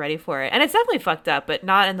super ready for it. And it's definitely fucked up, but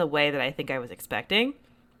not in the way that I think I was expecting,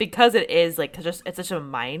 because it is like just it's such a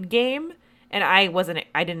mind game. And I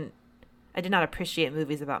did not appreciate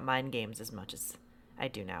movies about mind games as much as I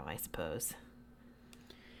do now, I suppose.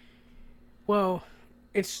 Well,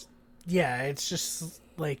 it's just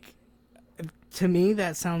like, to me,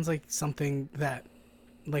 that sounds like something that,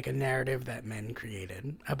 like a narrative that men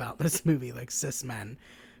created about this movie, like cis men,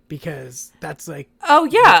 because that's like, oh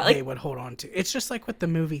yeah, what like, they would hold on to. It's just like with the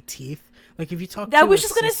movie Teeth. Like if you talk, I was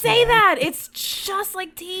just gonna say that it's just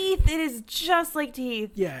like Teeth. It is just like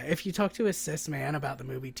Teeth. Yeah, if you talk to a cis man about the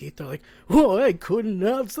movie Teeth, they're like, "Oh, I couldn't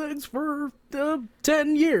have sex for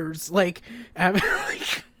 10 years." Like,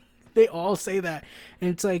 like, they all say that, and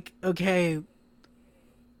it's like, okay,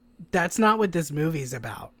 that's not what this movie's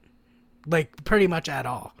about. Like, pretty much at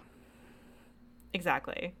all.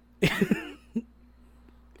 Exactly.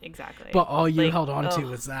 Exactly. But all you like, held on to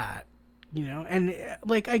was that. You know, and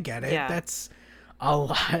like I get it. Yeah. That's a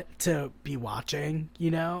lot to be watching, you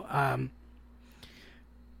know.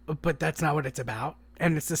 But that's not what it's about.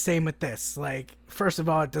 And it's the same with this. Like, first of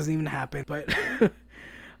all, it doesn't even happen, but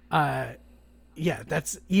yeah,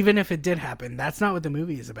 that's, even if it did happen, that's not what the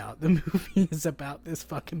movie is about. The movie is about this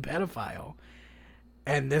fucking pedophile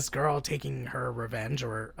and this girl taking her revenge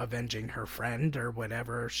or avenging her friend or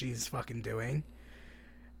whatever she's fucking doing.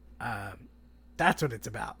 That's what it's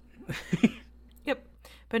about. Yep.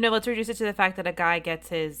 But no, let's reduce it to the fact that a guy gets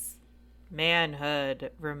his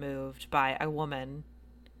manhood removed by a woman.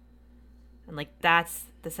 And like that's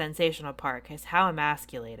the sensational part, because how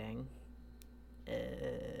emasculating.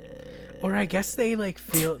 Or I guess they like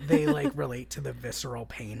feel they like relate to the visceral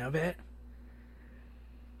pain of it.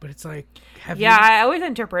 But it's like, I always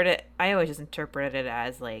just interpreted it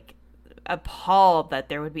as like appalled that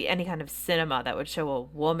there would be any kind of cinema that would show a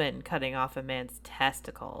woman cutting off a man's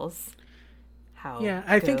testicles.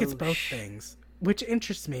 I think it's both things, which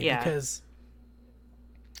interests me because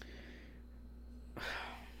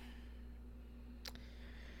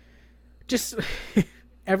just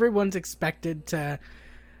everyone's expected to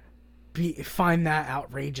find that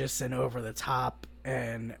outrageous and over the top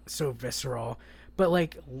and so visceral, but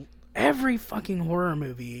like every fucking horror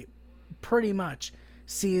movie pretty much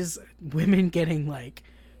sees women getting like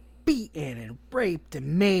beaten and raped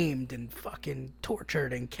and maimed and fucking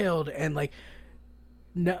tortured and killed, and like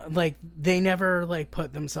no, like they never like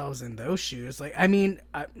put themselves in those shoes. Like, I mean,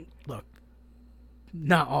 look,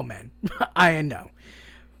 not all men, I know,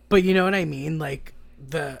 but you know what I mean. Like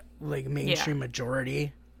the like mainstream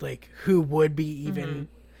majority, like who would be even.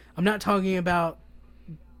 I'm not talking about,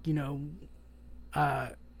 you know,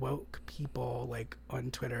 woke people like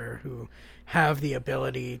on Twitter who have the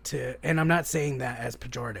ability to, and I'm not saying that as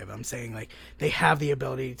pejorative, I'm saying like they have the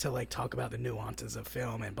ability to like talk about the nuances of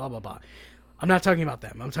film and blah blah blah. I'm not talking about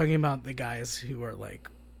them. I'm talking about the guys who are like,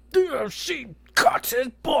 she cut his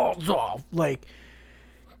balls off. Like,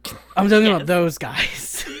 I'm talking Yes. about those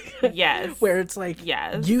guys. Yes. Where it's like,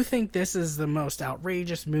 Yes. you think this is the most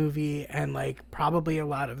outrageous movie, and like probably a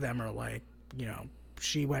lot of them are like,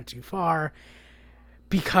 she went too far,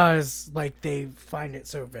 because like they find it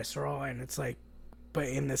so visceral, and it's like, but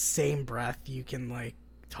in the same breath you can like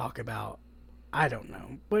talk about, I don't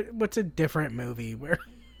know, what's a different movie where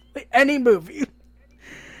like, any movie.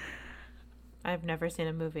 I've never seen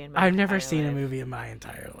a movie in my I've never entire seen a life. movie in my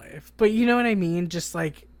entire life, but you know what I mean, just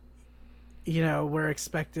like, we're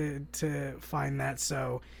expected to find that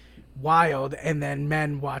so wild, and then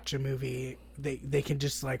men watch a movie, they can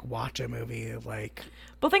just like watch a movie like,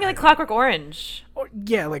 Well, think of like Clockwork Orange. or,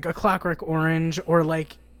 yeah, like a Clockwork Orange, or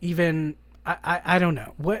like even I don't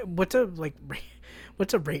know what's a like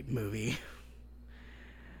what's a rape movie.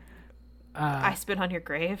 I Spit on Your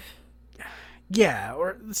Grave. Yeah,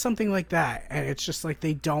 or something like that, and it's just like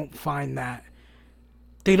they don't find that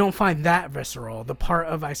visceral. The part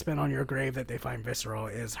of I Spit on Your Grave that they find visceral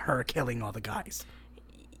is her killing all the guys.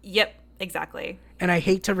 Yep, exactly. And I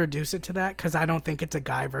hate to reduce it to that, because I don't think it's a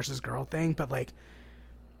guy versus girl thing, but like,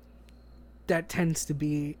 that tends to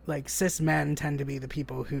be like, cis men tend to be the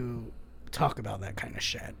people who talk about that kind of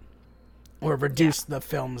shit, or reduce the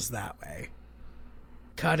films that way.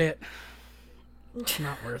 Cut it. It's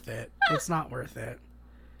not worth it. It's not worth it.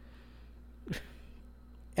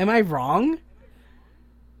 Am I wrong?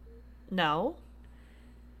 No.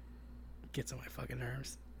 Gets on my fucking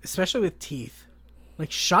nerves, especially with Teeth.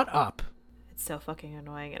 Like, shut up. It's so fucking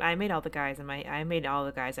annoying. And I made all the guys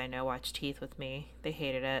I know watch Teeth with me. They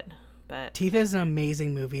hated it, but Teeth is an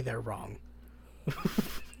amazing movie. They're wrong.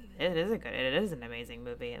 it is an amazing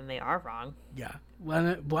movie, and they are wrong. Yeah, one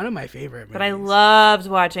of my favorite movies. But I loved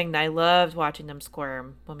watching them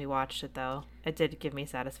squirm when we watched it, though. It did give me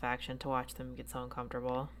satisfaction to watch them get so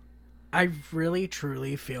uncomfortable. I really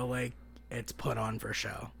truly feel like it's put on for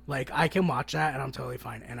show. Like, I can watch that and I'm totally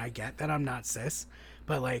fine, and I get that I'm not cis,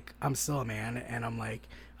 but like, I'm still a man, and I'm like,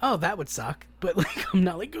 oh, that would suck, but like, I'm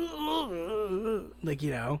not like, like,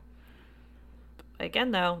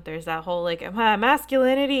 Again, though, there's that whole like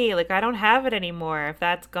masculinity. Like, I don't have it anymore. If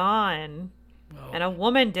that's gone, well, and a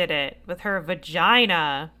woman did it with her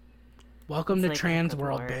vagina. welcome It's to like, trans good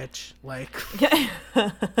world, Lord. bitch. Like,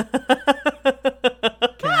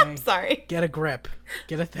 I'm sorry. get a grip,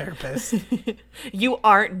 get a therapist, You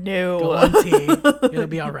aren't new. go on tea, it'll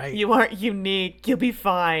be all right. You aren't unique. You'll be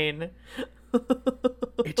fine.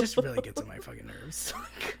 It just really gets on my fucking nerves.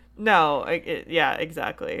 No, yeah,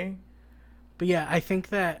 exactly. But yeah, I think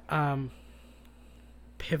that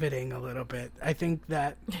pivoting a little bit, I think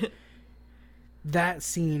that that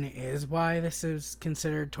scene is why this is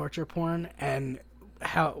considered torture porn, and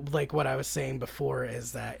how, like, what I was saying before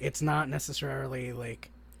is that it's not necessarily like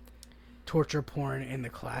torture porn in the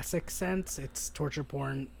classic sense. It's torture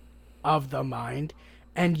porn of the mind,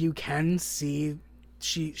 and you can see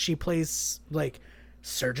she plays like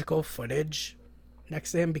surgical footage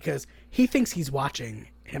next to him, because he thinks he's watching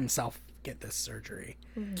himself get this surgery,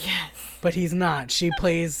 Yes. but he's not. She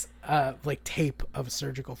plays like tape of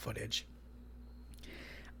surgical footage.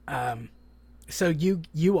 So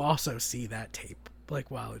you also see that tape like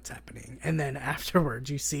while it's happening, and then afterwards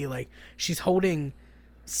you see like she's holding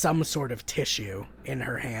some sort of tissue in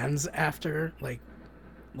her hands after like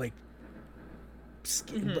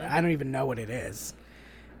I don't even know what it is,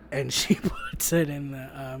 and she puts it in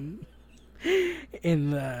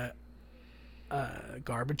the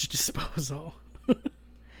garbage disposal.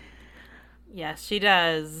 Yes, she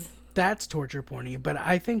does. That's torture porny, but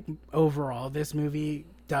I think overall this movie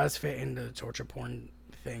does fit into the torture porn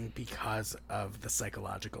thing because of the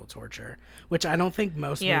psychological torture, which I don't think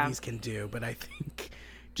most movies can do, but I think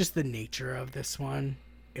just the nature of this one,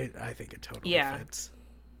 I think it totally fits.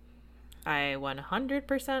 I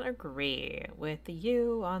 100% agree with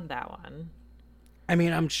you on that one. I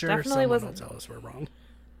mean, I'm sure Definitely someone will wasn't. tell us we're wrong.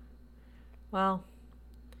 Well,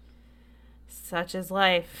 such is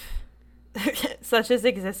life. Such is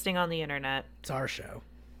existing on the internet. It's our show.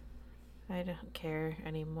 I don't care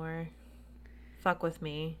anymore. Fuck with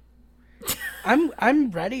me.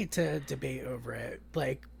 I'm ready to debate over it.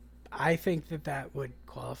 Like, I think that would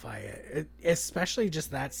qualify it, especially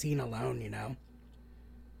just that scene alone.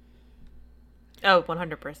 Oh,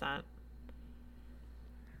 100%.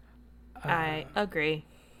 I agree.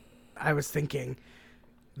 I was thinking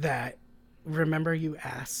that, remember you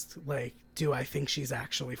asked, like, do I think she's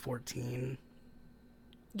actually 14?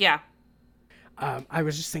 Yeah. I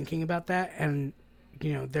was just thinking about that, and,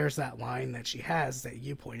 there's that line that she has that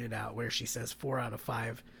you pointed out where she says 4 out of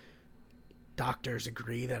 5 doctors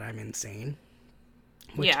agree that I'm insane,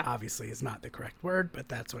 which obviously is not the correct word, but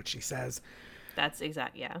that's what she says. That's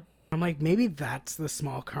exact. Yeah. I'm like, maybe that's the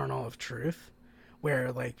small kernel of truth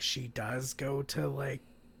where, like, she does go to, like,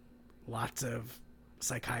 lots of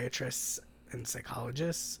psychiatrists and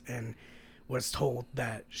psychologists and was told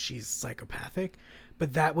that she's psychopathic.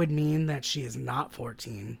 But that would mean that she is not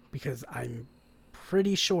 14, because I'm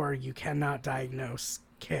pretty sure you cannot diagnose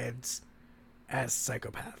kids as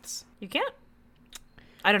psychopaths. You can't?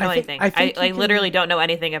 I don't know anything. I literally don't know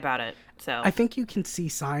anything about it. So I think you can see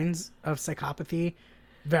signs of psychopathy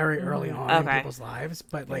very early on in people's lives,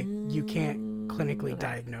 but like you can't clinically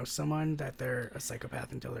diagnose someone that they're a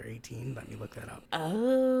psychopath until they're 18. Let me look that up.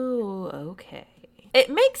 Oh, okay.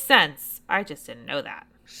 It makes sense. I just didn't know that.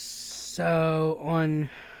 So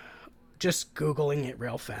on just Googling it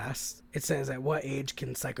real fast, it says, at what age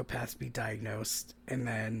can psychopaths be diagnosed? And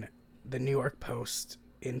then the New York Post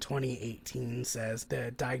in 2018 says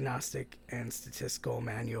the Diagnostic and Statistical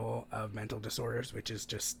Manual of Mental Disorders, which is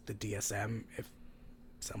just the DSM, if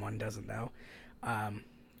someone doesn't know,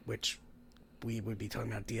 which we would be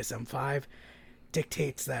talking about DSM-5,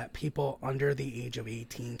 dictates that people under the age of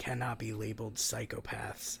 18 cannot be labeled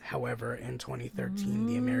psychopaths. However, in 2013,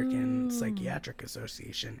 the American Psychiatric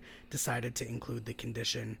Association decided to include the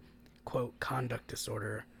condition, quote, conduct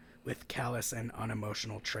disorder with callous and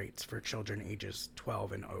unemotional traits for children ages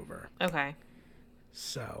 12 and over. Okay.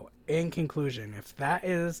 So, in conclusion, if that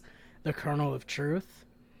is the kernel of truth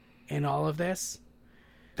in all of this,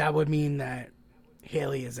 that would mean that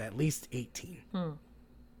Haley is at least 18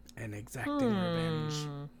 and exacting revenge.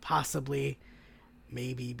 Possibly,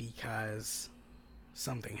 maybe because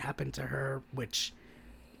something happened to her, which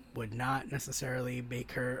would not necessarily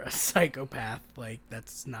make her a psychopath. Like,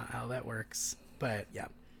 that's not how that works. But, yeah.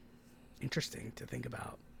 Interesting to think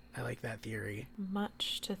about. I like that theory.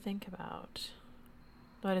 Much to think about.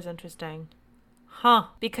 That is interesting. Huh.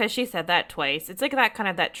 Because she said that twice. It's like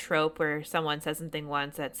that trope where someone says something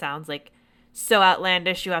once that sounds like so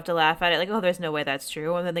outlandish you have to laugh at it. Like, oh, there's no way that's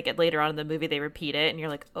true. And then they get later on in the movie, they repeat it and you're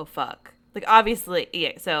like, oh, fuck. Like, obviously,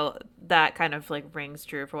 yeah. So that kind of like rings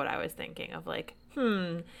true for what I was thinking of, like,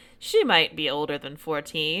 she might be older than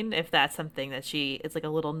 14 if that's something that it's like a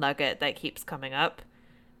little nugget that keeps coming up.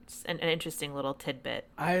 It's an interesting little tidbit.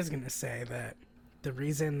 I was going to say that the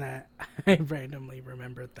reason that I randomly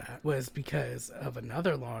remembered that was because of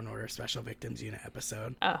another Law and Order Special Victims Unit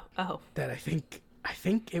episode. Oh. That I think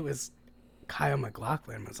it was Kyle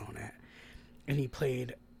MacLachlan was on it. And he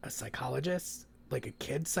played a psychologist, like a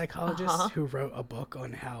kid psychologist who wrote a book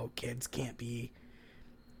on how kids can't be...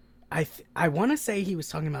 I want to say he was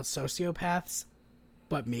talking about sociopaths,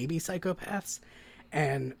 but maybe psychopaths.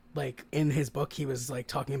 And like in his book, he was like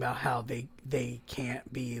talking about how they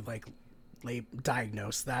can't be like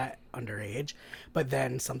diagnosed that underage, but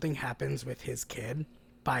then something happens with his kid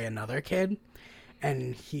by another kid,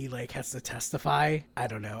 and he like has to testify. I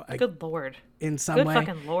don't know. Good Lord. In some way. Good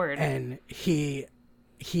fucking Lord. And he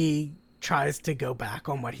tries to go back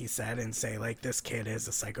on what he said and say like this kid is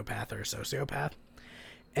a psychopath or a sociopath.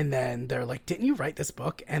 And then they're like, didn't you write this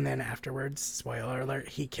book? And then afterwards, spoiler alert,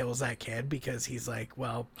 he kills that kid because he's like,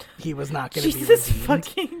 well, he was not going to be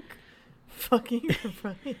redeemed. Fucking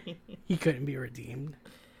right. He couldn't be redeemed.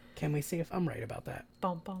 Can we see if I'm right about that?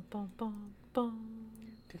 Bum, bum, bum, bum, bum.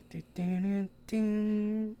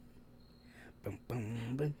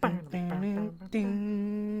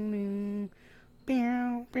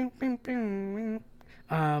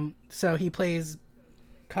 So he plays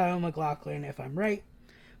Kyle MacLachlan, if I'm right,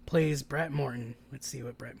 plays Brett Morton. Let's see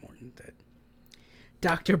what Brett Morton did.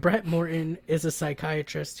 Dr. Brett Morton is a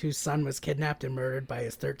psychiatrist whose son was kidnapped and murdered by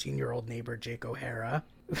his 13-year-old neighbor, Jake O'Hara.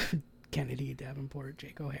 Kennedy Davenport,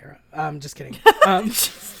 Jake O'Hara. Just kidding.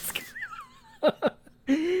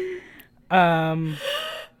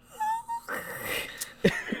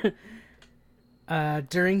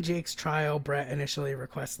 During Jake's trial, Brett initially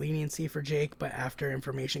requests leniency for Jake, but after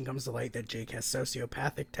information comes to light that Jake has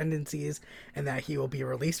sociopathic tendencies and that he will be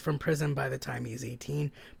released from prison by the time he's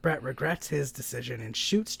 18, Brett regrets his decision and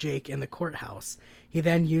shoots Jake in the courthouse. He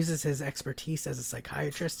then uses his expertise as a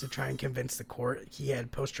psychiatrist to try and convince the court he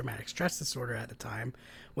had post-traumatic stress disorder at the time.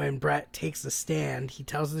 When Brett takes the stand, he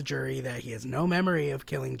tells the jury that he has no memory of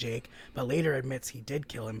killing Jake, but later admits he did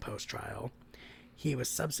kill him post-trial. He was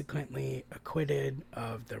subsequently acquitted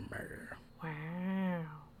of the murder. Wow.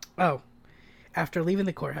 Oh, after leaving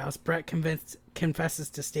the courthouse, Brett confesses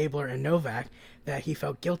to Stabler and Novak that he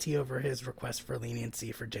felt guilty over his request for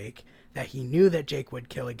leniency for Jake, that he knew that Jake would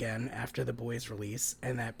kill again after the boy's release,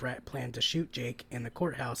 and that Brett planned to shoot Jake in the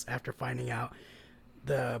courthouse after finding out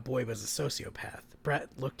the boy was a sociopath. Brett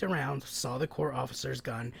looked around, saw the court officer's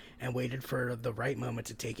gun, and waited for the right moment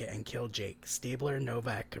to take it and kill Jake. Stabler and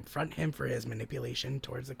Novak confront him for his manipulation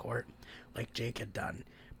towards the court, like Jake had done.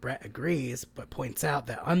 Brett agrees, but points out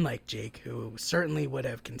that unlike Jake, who certainly would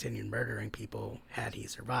have continued murdering people had he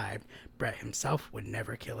survived, Brett himself would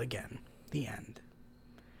never kill again. The end.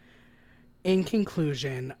 In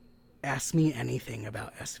conclusion, ask me anything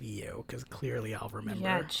about SVU, because clearly I'll remember.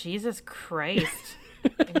 Yeah, Jesus Christ.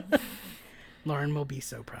 Lauren will be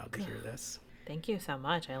so proud to hear this. Thank you so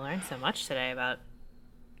much. I learned so much today about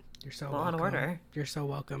You're so Law and welcome. Order. You're so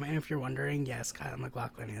welcome. And if you're wondering, yes, Kyle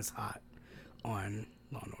MacLachlan is hot on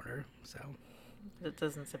Law and Order. So It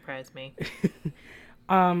doesn't surprise me.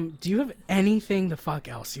 do you have anything the fuck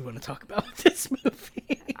else you want to talk about with this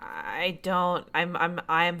movie? I don't.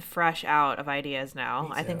 I'm fresh out of ideas now. Me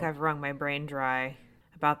I think too. I've wrung my brain dry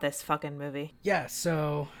about this fucking movie. Yeah,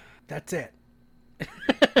 so that's it.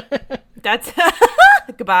 That's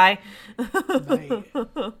goodbye. Bye.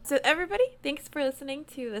 So everybody, thanks for listening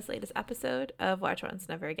to this latest episode of Watch Once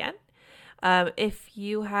Never Again. If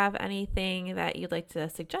you have anything that you'd like to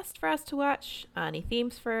suggest for us to watch, any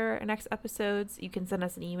themes for our next episodes, you can send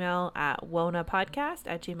us an email at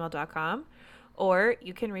wonapodcast@gmail.com, or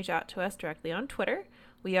you can reach out to us directly on Twitter.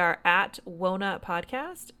 We are at Wona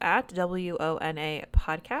Podcast, at WONA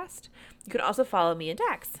Podcast. You can also follow me and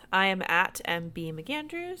Dax. I am at MB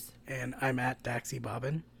McAndrews. And I'm at Daxy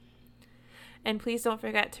Bobbin. And please don't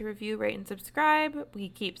forget to review, rate, and subscribe. We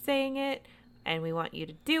keep saying it, and we want you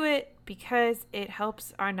to do it because it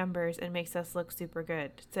helps our numbers and makes us look super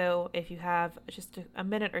good. So if you have just a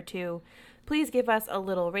minute or two, please give us a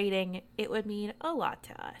little rating. It would mean a lot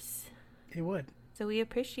to us. It would. So we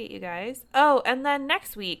appreciate you guys. Oh, and then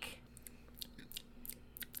next week.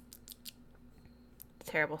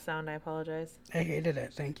 Terrible sound, I apologize. I hated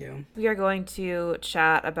it. Thank you. We are going to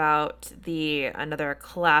chat about another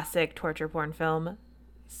classic torture porn film,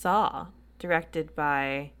 Saw, directed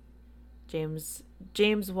by James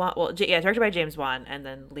Wan. Well, directed by James Wan, and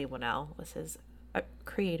then Lee Winnell was his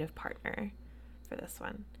creative partner for this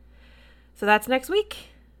one. So that's next week.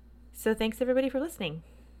 So thanks everybody for listening.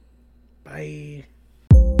 Bye.